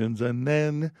nations, and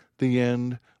then the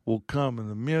end will come.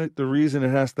 And the reason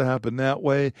it has to happen that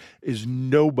way is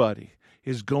nobody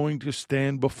is going to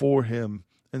stand before him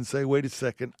and say, wait a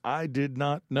second, I did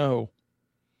not know.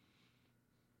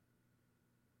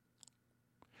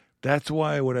 That's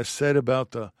why what I said about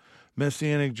the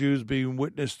Messianic Jews being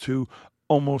witness to,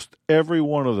 almost every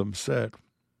one of them said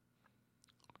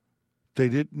they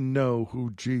didn't know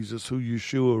who Jesus, who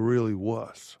Yeshua really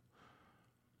was.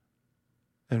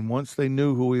 And once they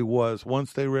knew who he was,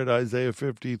 once they read Isaiah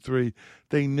 53,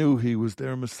 they knew he was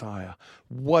their Messiah.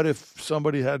 What if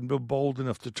somebody hadn't been bold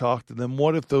enough to talk to them?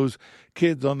 What if those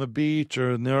kids on the beach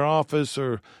or in their office,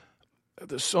 or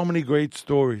there's so many great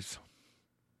stories.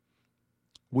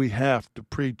 We have to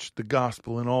preach the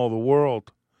gospel in all the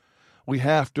world. We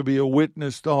have to be a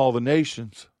witness to all the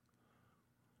nations.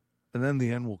 And then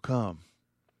the end will come.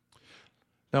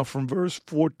 Now, from verse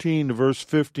 14 to verse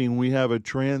 15, we have a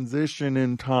transition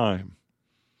in time.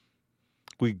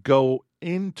 We go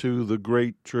into the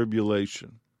great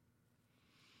tribulation.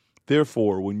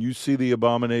 Therefore, when you see the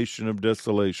abomination of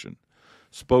desolation,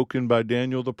 spoken by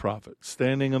Daniel the prophet,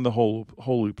 standing in the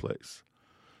holy place,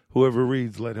 whoever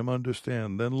reads, let him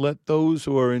understand. Then let those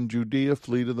who are in Judea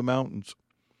flee to the mountains.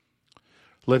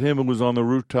 Let him who is on the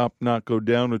rooftop not go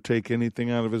down or take anything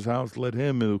out of his house. Let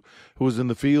him who is in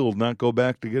the field not go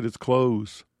back to get his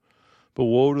clothes. But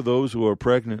woe to those who are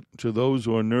pregnant, to those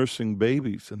who are nursing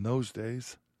babies in those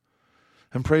days.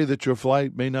 And pray that your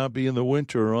flight may not be in the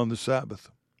winter or on the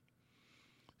Sabbath.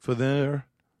 For then there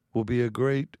will be a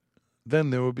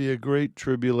great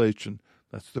tribulation.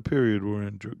 That's the period we're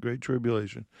in, great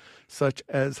tribulation, such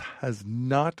as has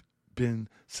not been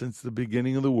since the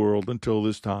beginning of the world until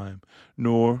this time,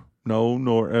 nor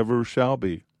ever shall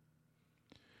be.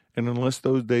 And unless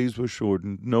those days were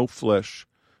shortened, no flesh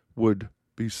would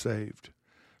be saved.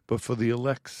 But for the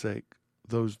elect's sake,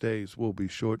 those days will be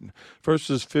shortened.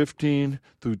 Verses 15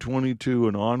 through 22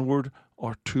 and onward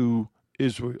are to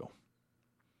Israel.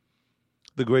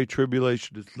 The great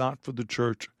tribulation is not for the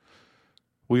church.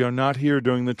 We are not here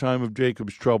during the time of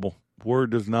Jacob's trouble.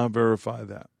 Word does not verify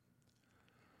that.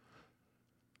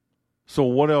 So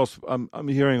what else? I'm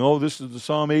hearing, this is the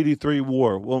Psalm 83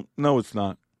 war. Well, no, it's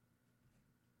not.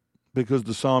 Because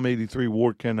the Psalm 83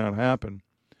 war cannot happen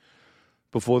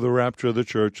before the rapture of the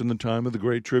church in the time of the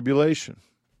Great Tribulation.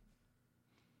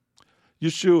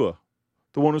 Yeshua,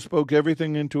 the one who spoke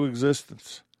everything into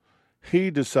existence, he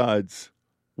decides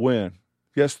when.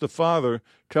 Yes, the Father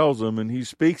tells him and he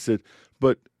speaks it,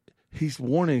 but he's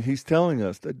warning, he's telling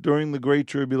us that during the Great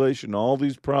Tribulation, all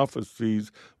these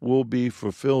prophecies will be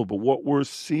fulfilled. But what we're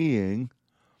seeing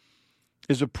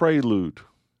is a prelude,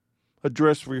 a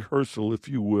dress rehearsal, if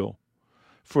you will,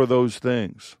 for those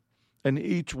things. And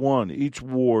each one, each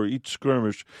war, each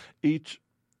skirmish, each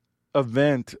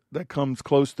event that comes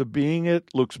close to being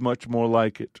it looks much more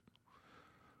like it.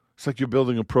 It's like you're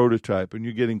building a prototype and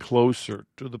you're getting closer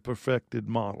to the perfected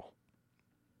model.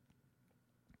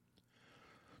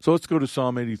 So let's go to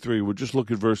Psalm 83. We'll just look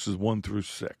at verses 1 through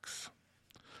 6.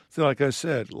 So like I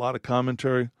said, a lot of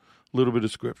commentary, a little bit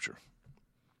of scripture.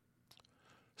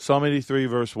 Psalm 83,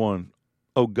 verse 1.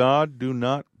 O God, do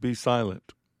not be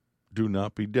silent. Do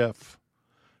not be deaf.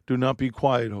 Do not be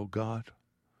quiet, O God.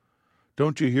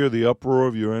 Don't you hear the uproar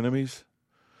of your enemies?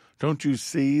 Don't you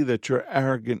see that your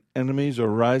arrogant enemies are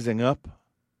rising up?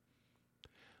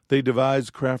 They devise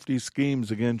crafty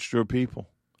schemes against your people.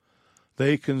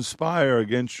 They conspire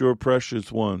against your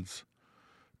precious ones.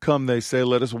 Come, they say,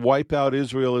 let us wipe out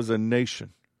Israel as a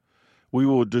nation. We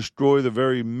will destroy the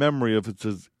very memory of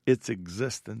its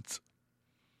existence.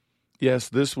 Yes,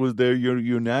 this was their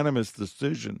unanimous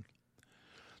decision.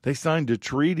 They signed a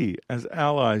treaty as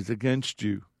allies against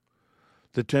you.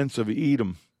 The tents of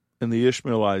Edom and the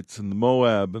Ishmaelites and the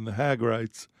Moab and the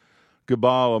Hagrites,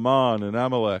 Gebal, Ammon, and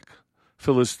Amalek,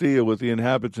 Philistia with the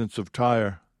inhabitants of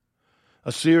Tyre.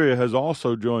 Assyria has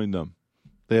also joined them.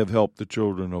 They have helped the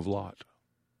children of Lot.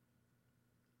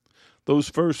 Those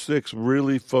first 6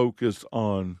 really focus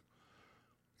on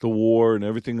the war and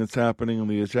everything that's happening and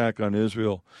the attack on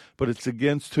Israel. But it's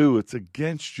against who? It's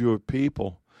against your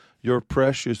people, your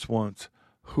precious ones.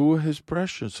 Who are his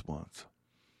precious ones?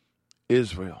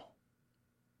 Israel.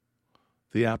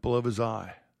 The apple of his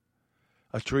eye.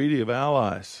 A treaty of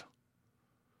allies.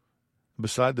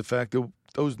 Beside the fact that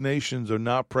those nations are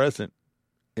not present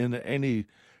in any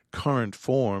current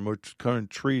form or current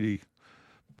treaty,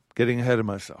 getting ahead of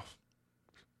myself.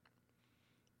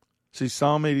 See,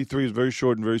 Psalm 83 is very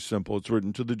short and very simple. It's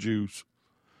written to the Jews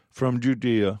from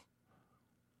Judea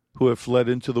who have fled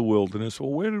into the wilderness.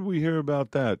 Well, where did we hear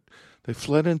about that? They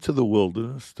fled into the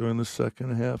wilderness during the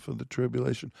second half of the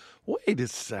tribulation. Wait a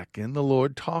second. The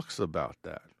Lord talks about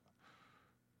that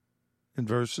in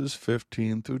verses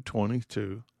 15 through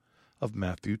 22 of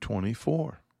Matthew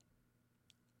 24.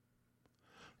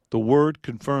 The word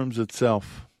confirms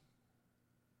itself.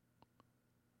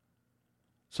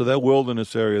 So that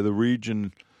wilderness area, the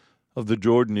region of the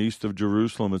Jordan east of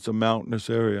Jerusalem. It's a mountainous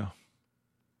area.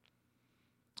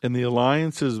 And the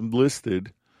alliances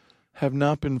listed have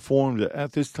not been formed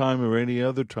at this time or any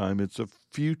other time. It's a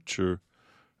future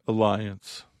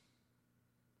alliance.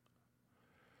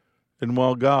 And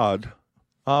while God,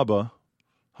 Abba,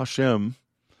 Hashem,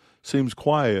 seems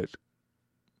quiet,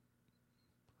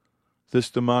 this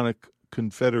demonic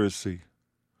confederacy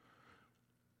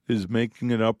is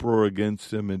making an uproar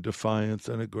against him in defiance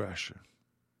and aggression.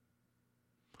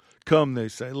 Come, they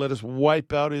say, let us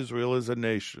wipe out Israel as a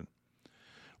nation.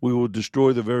 We will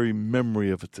destroy the very memory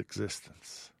of its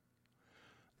existence.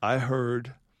 I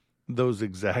heard those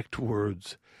exact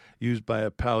words used by a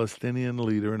Palestinian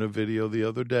leader in a video the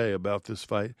other day about this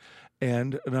fight,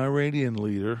 and an Iranian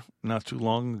leader not too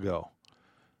long ago.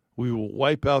 We will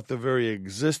wipe out the very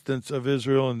existence of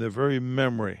Israel and their very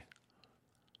memory.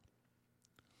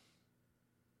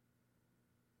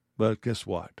 But guess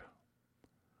what?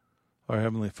 Our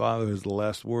Heavenly Father has the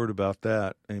last word about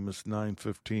that, Amos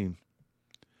 9:15.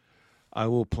 I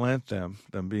will plant them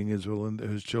being Israel and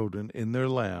his children, in their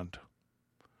land,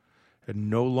 and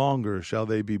no longer shall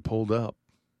they be pulled up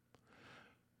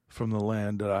from the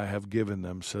land that I have given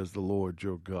them, says the Lord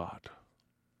your God.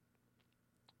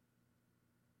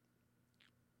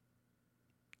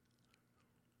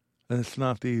 And it's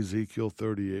not the Ezekiel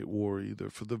 38 war either,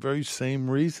 for the very same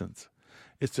reasons.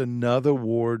 It's another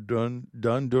war done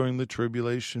during the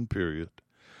tribulation period.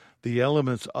 The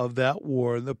elements of that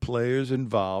war and the players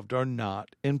involved are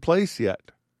not in place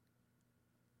yet.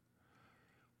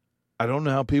 I don't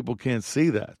know how people can't see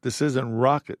that. This isn't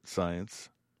rocket science.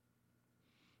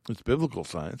 It's biblical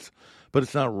science, but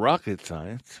it's not rocket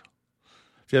science.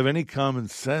 If you have any common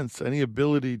sense, any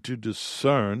ability to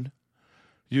discern,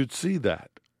 you'd see that.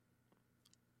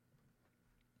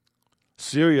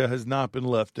 Syria has not been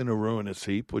left in a ruinous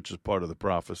heap, which is part of the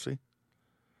prophecy.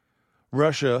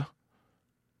 Russia,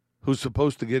 who's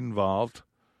supposed to get involved,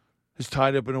 is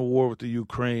tied up in a war with the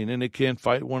Ukraine, and it can't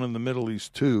fight one in the Middle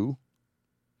East too.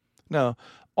 Now,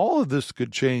 all of this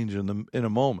could change in a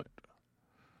moment.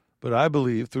 But I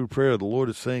believe through prayer, the Lord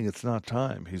is saying it's not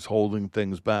time. He's holding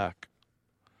things back.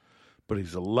 But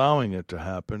he's allowing it to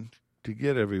happen to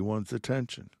get everyone's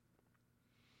attention.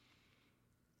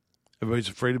 Everybody's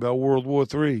afraid about World War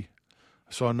III.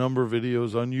 I saw a number of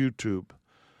videos on YouTube.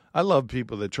 I love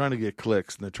people that are trying to get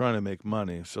clicks and they're trying to make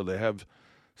money. So they have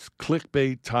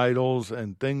clickbait titles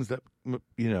and things that, let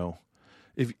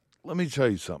me tell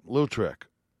you something, little trick.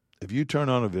 If you turn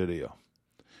on a video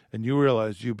and you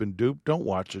realize you've been duped, don't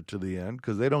watch it to the end,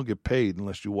 because they don't get paid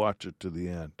unless you watch it to the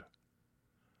end.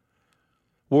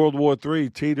 World War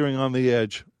III teetering on the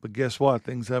edge, but guess what?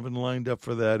 Things haven't lined up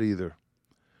for that either.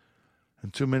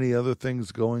 And too many other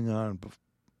things going on.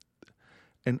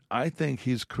 And I think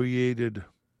he's created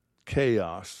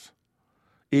chaos,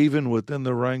 even within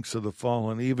the ranks of the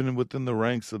fallen, even within the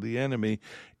ranks of the enemy,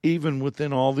 even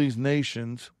within all these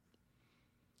nations,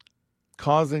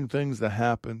 causing things to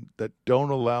happen that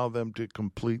don't allow them to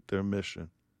complete their mission.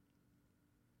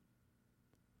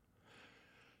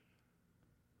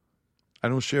 I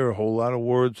don't share a whole lot of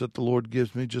words that the Lord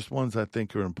gives me, just ones I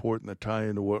think are important that tie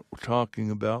into what we're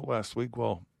talking about last week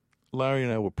while Larry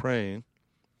and I were praying.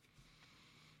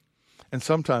 And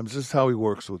sometimes this is how he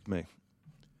works with me.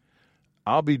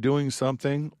 I'll be doing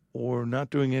something or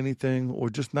not doing anything or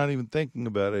just not even thinking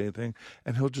about anything,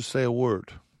 and he'll just say a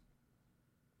word.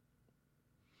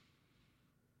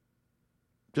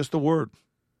 Just a word.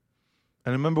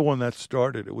 And I remember when that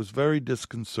started, it was very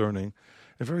disconcerting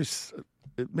and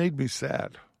it made me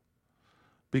sad,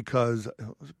 because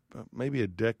maybe a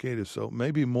decade or so,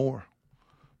 maybe more,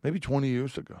 maybe 20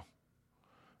 years ago,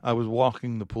 I was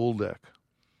walking the pool deck.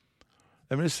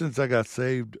 Ever since I got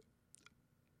saved,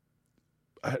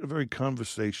 I had a very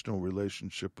conversational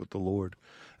relationship with the Lord.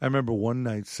 I remember one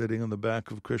night sitting on the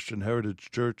back of Christian Heritage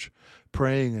Church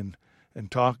praying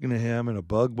and talking to him, and a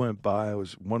bug went by. It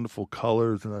was wonderful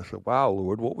colors, and I said, wow,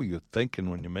 Lord, what were you thinking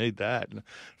when you made that? And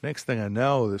next thing I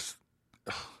know, this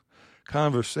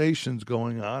conversation's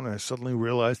going on, and I suddenly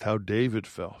realized how David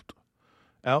felt.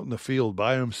 Out in the field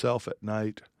by himself at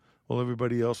night, while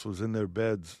everybody else was in their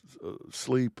beds,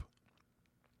 asleep,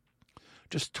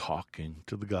 just talking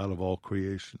to the God of all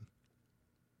creation.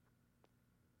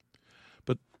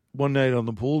 But one night on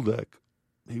the pool deck,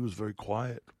 he was very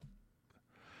quiet.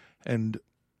 And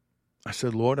I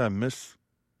said, Lord, I miss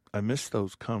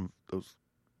those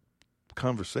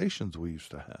conversations we used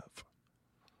to have.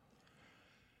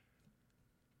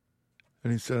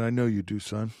 And he said, I know you do,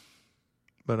 son,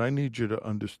 but I need you to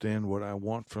understand what I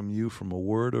want from you from a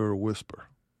word or a whisper.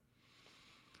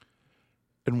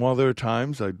 And while there are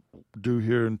times I do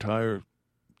hear entire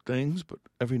things, but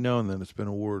every now and then it's been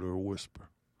a word or a whisper.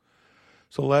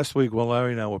 So last week while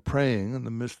Larry and I were praying, in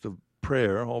the midst of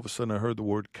prayer, all of a sudden I heard the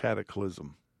word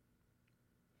cataclysm.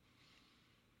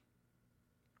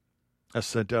 I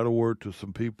sent out a word to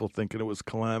some people thinking it was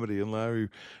calamity, and Larry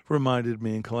reminded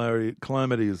me, and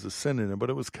calamity is a synonym, but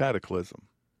it was cataclysm.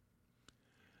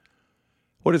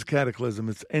 What is cataclysm?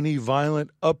 It's any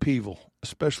violent upheaval,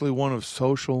 especially one of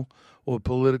social or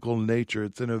political nature.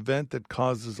 It's an event that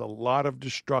causes a lot of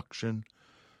destruction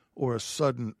or a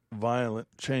sudden violent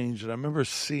change. And I remember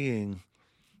seeing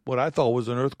what I thought was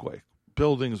an earthquake.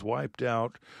 Buildings wiped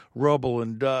out, rubble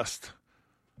and dust.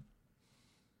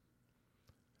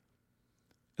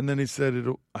 And then he said,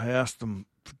 I asked him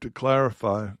to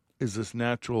clarify, is this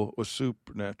natural or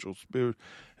supernatural spirit?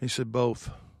 And he said, both.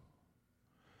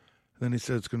 And then he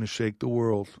said, it's going to shake the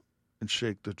world and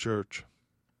shake the church.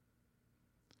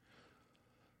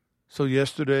 So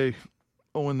yesterday,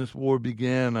 when this war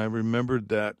began, I remembered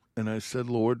that, and I said,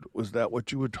 Lord, was that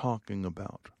what you were talking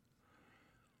about?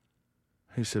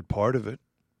 He said, part of it.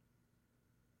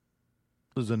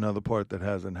 There's another part that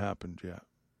hasn't happened yet.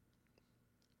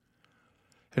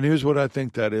 And here's what I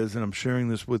think that is, and I'm sharing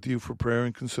this with you for prayer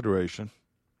and consideration.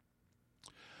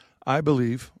 I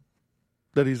believe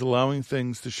that he's allowing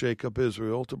things to shake up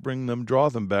Israel, to draw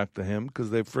them back to him, because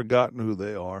they've forgotten who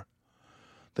they are.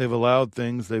 They've allowed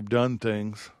things, they've done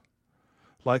things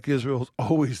like Israel's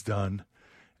always done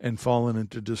and fallen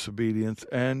into disobedience,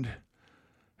 and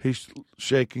he's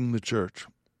shaking the church.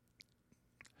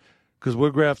 Because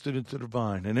we're grafted into the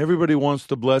vine, and everybody wants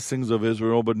the blessings of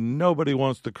Israel, but nobody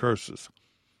wants the curses.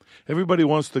 Everybody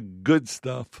wants the good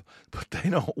stuff, but they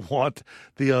don't want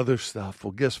the other stuff.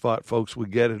 Well, guess what, folks? We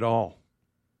get it all.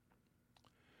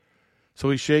 So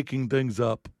he's shaking things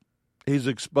up. He's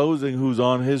exposing who's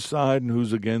on his side and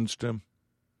who's against him.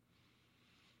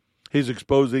 He's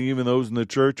exposing even those in the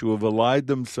church who have allied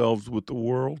themselves with the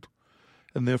world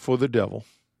and therefore the devil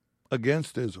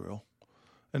against Israel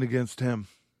and against him.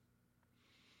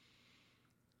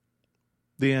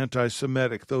 The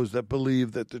anti-Semitic, those that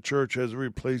believe that the church has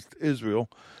replaced Israel,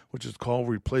 which is called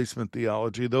replacement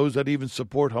theology, those that even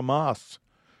support Hamas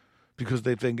because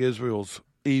they think Israel's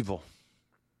evil.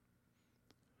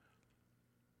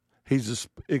 He's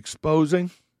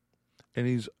exposing and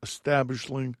he's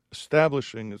establishing,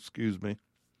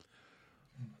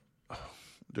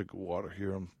 drink of water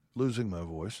here, I'm losing my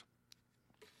voice.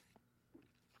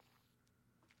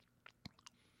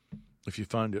 If you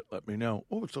find it, let me know.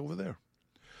 Oh, it's over there.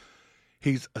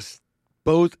 He's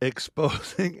both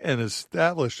exposing and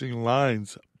establishing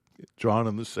lines drawn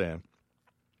in the sand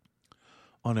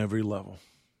on every level.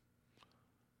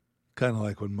 Kind of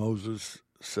like when Moses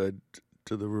said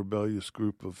to the rebellious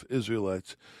group of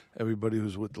Israelites, everybody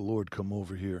who's with the Lord, come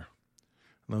over here.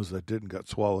 And those that didn't got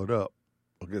swallowed up.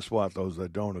 Well, guess what? Those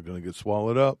that don't are going to get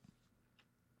swallowed up.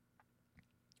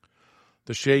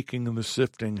 The shaking and the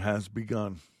sifting has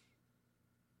begun.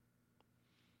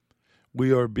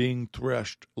 We are being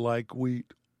threshed like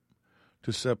wheat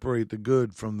to separate the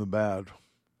good from the bad,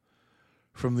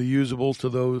 from the usable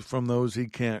to from those he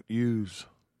can't use.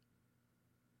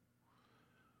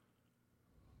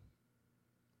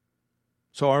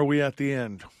 So are we at the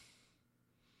end?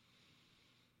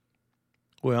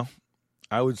 Well,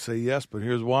 I would say yes, but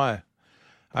here's why.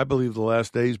 I believe the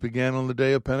last days began on the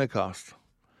day of Pentecost.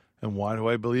 And why do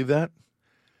I believe that?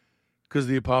 Because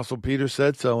the Apostle Peter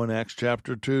said so in Acts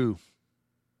chapter 2.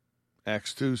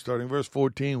 Acts 2, starting verse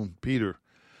 14, Peter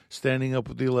standing up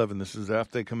with the 11. This is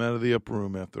after they come out of the upper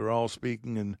room, after they're all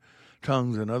speaking in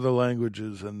tongues and other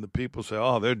languages, and the people say,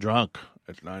 oh, they're drunk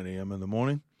at 9 a.m. in the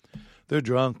morning. They're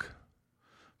drunk.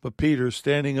 But Peter,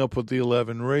 standing up with the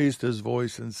 11, raised his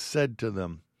voice and said to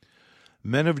them,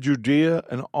 Men of Judea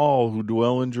and all who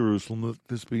dwell in Jerusalem, let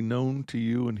this be known to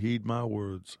you and heed my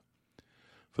words.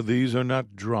 For these are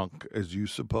not drunk, as you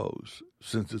suppose,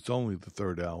 since it's only the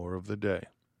third hour of the day.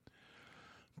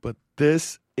 But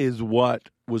this is what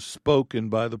was spoken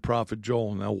by the prophet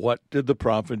Joel. Now, what did the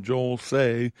prophet Joel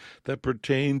say that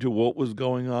pertained to what was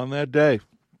going on that day?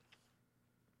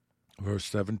 Verse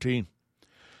 17.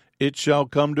 It shall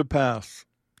come to pass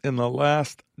in the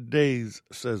last days,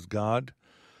 says God,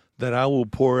 that I will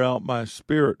pour out my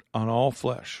spirit on all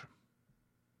flesh.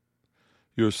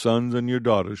 Your sons and your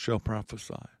daughters shall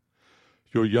prophesy.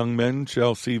 Your young men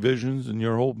shall see visions, and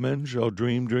your old men shall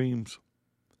dream dreams.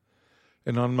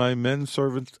 And on my men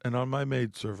servants and on my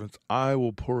maidservants I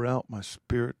will pour out my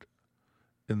spirit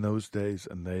in those days,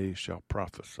 and they shall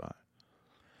prophesy.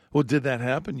 Well, did that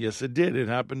happen? Yes, it did. It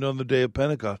happened on the day of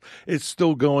Pentecost. It's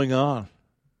still going on.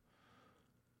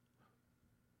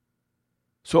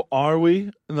 So are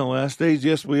we in the last days?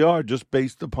 Yes, we are, just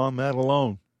based upon that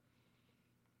alone.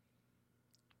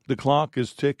 The clock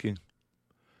is ticking.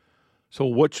 So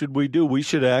what should we do? We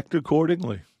should act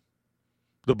accordingly.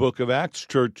 The book of Acts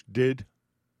church did.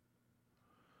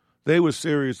 They were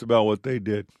serious about what they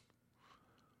did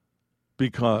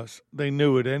because they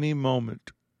knew at any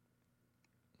moment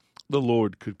the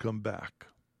Lord could come back.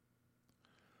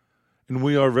 And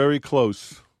we are very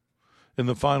close in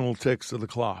the final ticks of the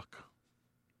clock.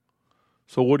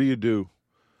 So what do?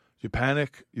 You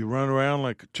panic? You run around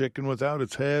like a chicken without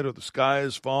its head, or the sky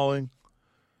is falling?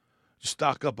 You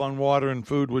stock up on water and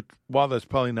food, which, while that's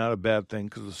probably not a bad thing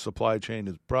because the supply chain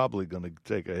is probably going to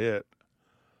take a hit.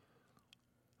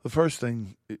 The first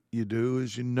thing you do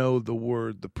is you know the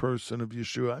word, the person of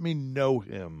Yeshua. I mean, know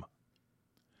him.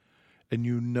 And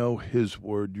you know his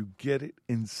word. You get it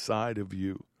inside of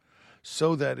you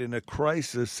so that in a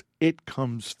crisis, it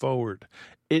comes forward.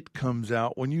 It comes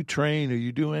out when you train or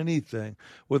you do anything,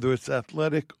 whether it's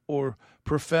athletic or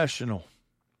professional.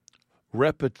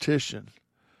 Repetition.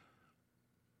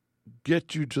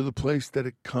 Get you to the place that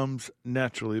it comes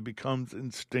naturally. It becomes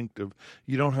instinctive.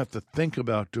 You don't have to think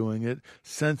about doing it.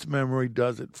 Sense memory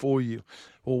does it for you.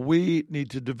 Well, we need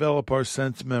to develop our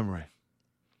sense memory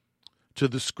to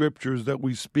the scriptures that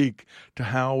we speak, to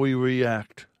how we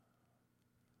react,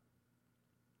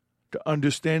 to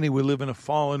understanding we live in a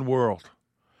fallen world.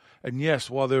 And yes,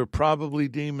 while there are probably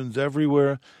demons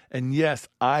everywhere, and yes,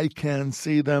 I can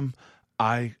see them,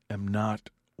 I am not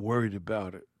worried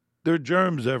about it. There are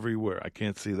germs everywhere. I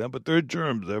can't see them, but there are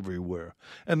germs everywhere.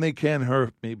 And they can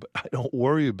hurt me, but I don't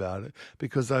worry about it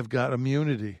because I've got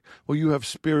immunity. Well, you have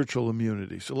spiritual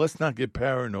immunity. So let's not get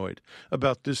paranoid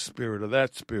about this spirit or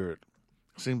that spirit.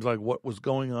 Seems like what was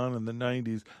going on in the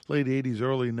 90s, late 80s,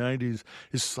 early 90s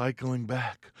is cycling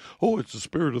back. Oh, it's the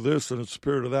spirit of this and it's the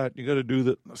spirit of that. You got to do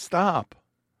that. Stop.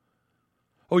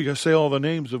 Oh, you got to say all the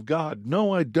names of God.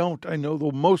 No, I don't. I know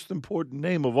the most important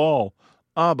name of all,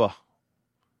 Abba.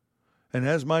 And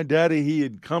as my daddy, he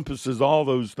encompasses all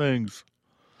those things.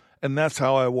 And that's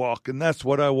how I walk, and that's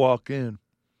what I walk in.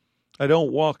 I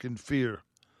don't walk in fear.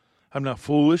 I'm not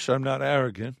foolish. I'm not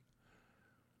arrogant.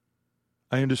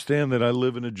 I understand that I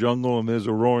live in a jungle and there's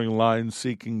a roaring lion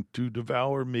seeking to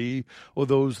devour me or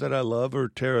those that I love or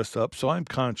tear us up, so I'm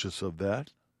conscious of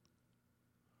that.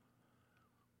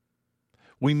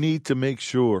 We need to make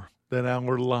sure that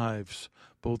our lives,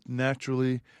 both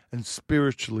naturally and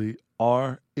spiritually,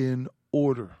 are in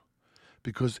order.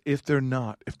 Because if they're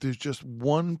not, if there's just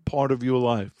one part of your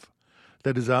life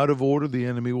that is out of order, the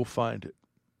enemy will find it.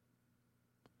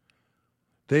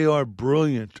 They are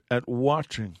brilliant at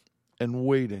watching and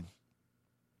waiting.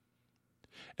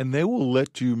 And they will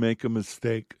let you make a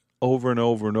mistake over and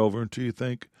over and over until you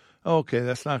think, oh, okay,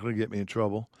 that's not going to get me in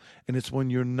trouble. And it's when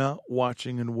you're not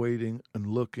watching and waiting and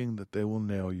looking that they will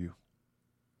nail you.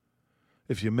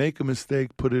 If you make a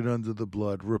mistake, put it under the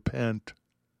blood. Repent.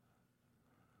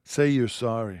 Say you're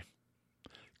sorry.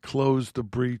 Close the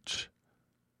breach.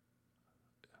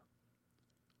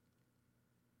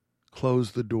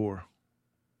 Close the door.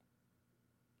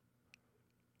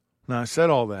 Now, I said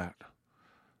all that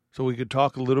so we could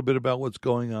talk a little bit about what's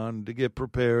going on, to get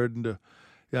prepared, and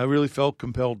I really felt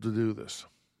compelled to do this.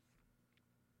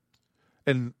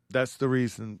 And that's the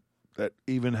reason that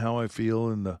even how I feel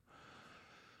and the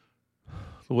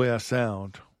way I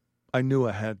sound, I knew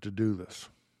I had to do this.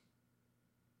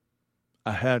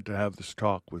 I had to have this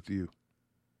talk with you.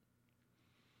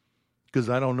 Because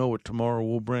I don't know what tomorrow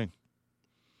will bring.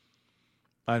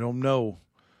 I don't know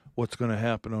what's going to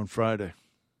happen on Friday.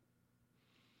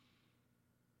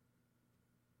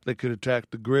 They could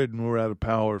attack the grid and we're out of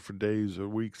power for days or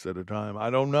weeks at a time. I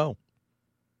don't know.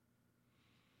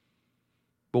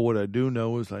 But what I do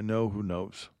know is I know who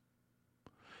knows.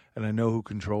 And I know who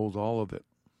controls all of it.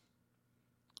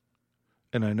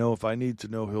 And I know if I need to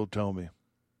know, he'll tell me.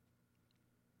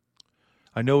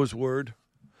 I know his word.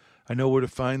 I know where to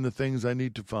find the things I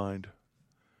need to find.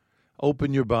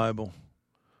 Open your Bible.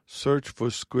 Search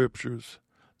for scriptures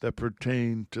that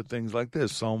pertain to things like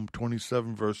this. Psalm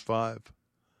 27, verse 5.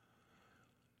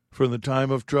 For in the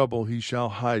time of trouble he shall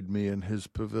hide me in his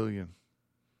pavilion.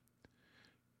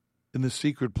 In the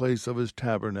secret place of his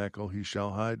tabernacle he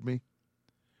shall hide me.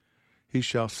 He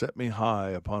shall set me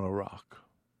high upon a rock.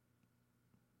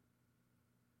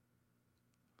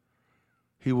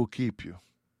 He will keep you,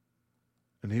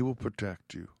 and he will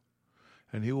protect you,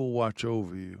 and he will watch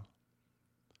over you.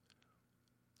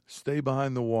 Stay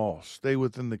behind the wall. Stay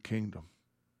within the kingdom.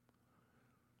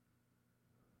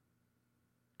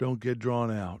 Don't get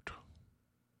drawn out.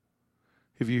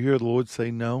 If you hear the Lord say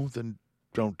no, then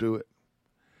don't do it.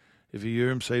 If you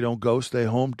hear him say, don't go, stay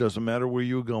home, doesn't matter where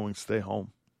you're going, stay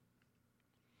home.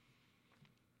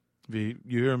 If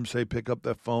you hear him say, pick up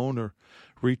that phone or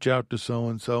reach out to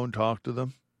so-and-so and talk to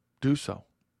them, do so.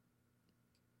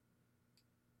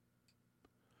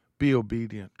 Be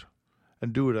obedient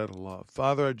and do it out of love.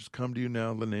 Father, I just come to you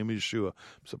now in the name of Yeshua.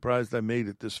 I'm surprised I made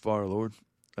it this far, Lord.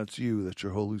 That's you. That's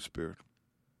your Holy Spirit.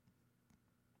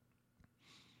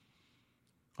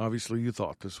 Obviously, you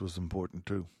thought this was important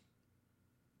too.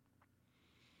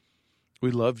 We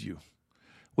love you.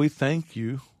 We thank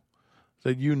you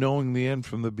that you, knowing the end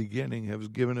from the beginning,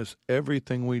 have given us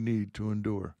everything we need to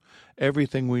endure,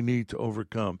 everything we need to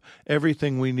overcome,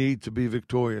 everything we need to be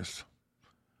victorious,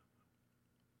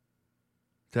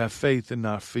 to have faith and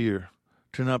not fear,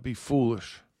 to not be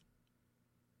foolish.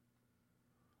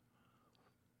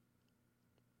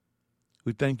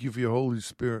 We thank you for your Holy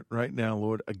Spirit right now,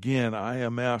 Lord. Again, I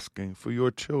am asking for your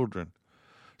children,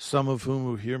 some of whom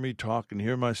will hear me talk and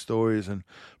hear my stories and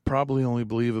probably only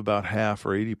believe about half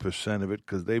or 80% of it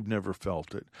because they've never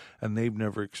felt it and they've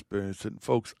never experienced it. And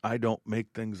folks, I don't make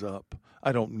things up.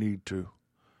 I don't need to.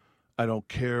 I don't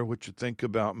care what you think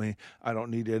about me. I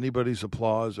don't need anybody's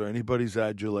applause or anybody's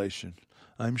adulation.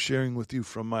 I'm sharing with you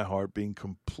from my heart, being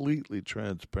completely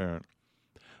transparent,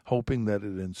 hoping that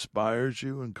it inspires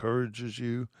you, encourages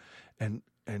you, and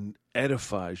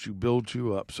edifies you, builds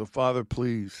you up. So, Father,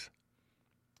 please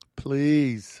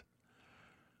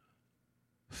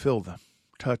fill them,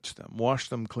 touch them, wash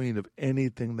them clean of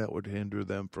anything that would hinder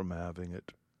them from having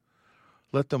it.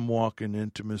 Let them walk in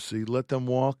intimacy. Let them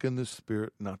walk in the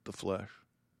Spirit, not the flesh.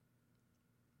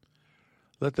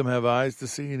 Let them have eyes to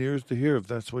see and ears to hear if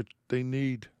that's what they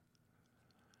need.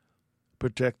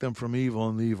 Protect them from evil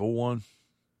and the evil one.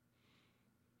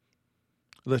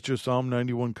 Let your Psalm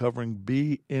 91 covering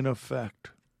be in effect.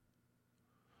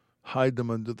 Hide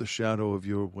them under the shadow of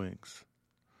your wings.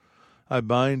 I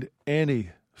bind any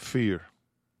fear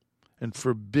and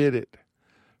forbid it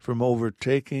from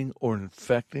overtaking or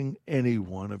infecting any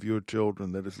one of your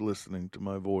children that is listening to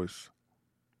my voice.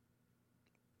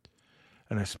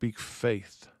 And I speak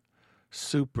faith,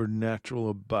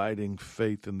 supernatural abiding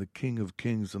faith in the King of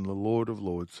Kings and the Lord of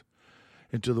Lords,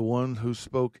 into the one who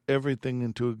spoke everything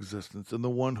into existence and the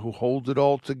one who holds it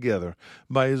all together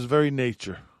by his very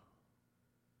nature.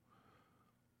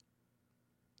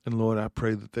 And Lord, I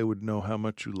pray that they would know how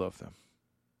much you love them.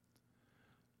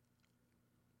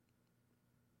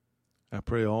 I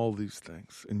pray all these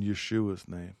things in Yeshua's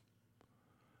name.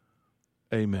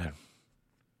 Amen.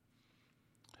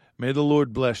 May the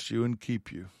Lord bless you and keep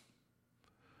you.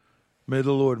 May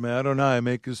the Lord, may Adonai,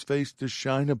 make his face to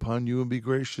shine upon you and be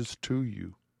gracious to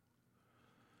you.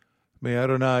 May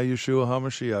Adonai, Yeshua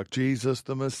HaMashiach, Jesus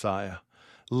the Messiah,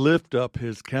 lift up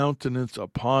his countenance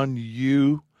upon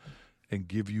you and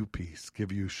give you peace,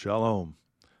 give you shalom.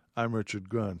 I'm Richard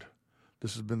Grund.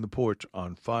 This has been The Porch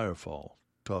on Firefall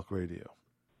Talk Radio.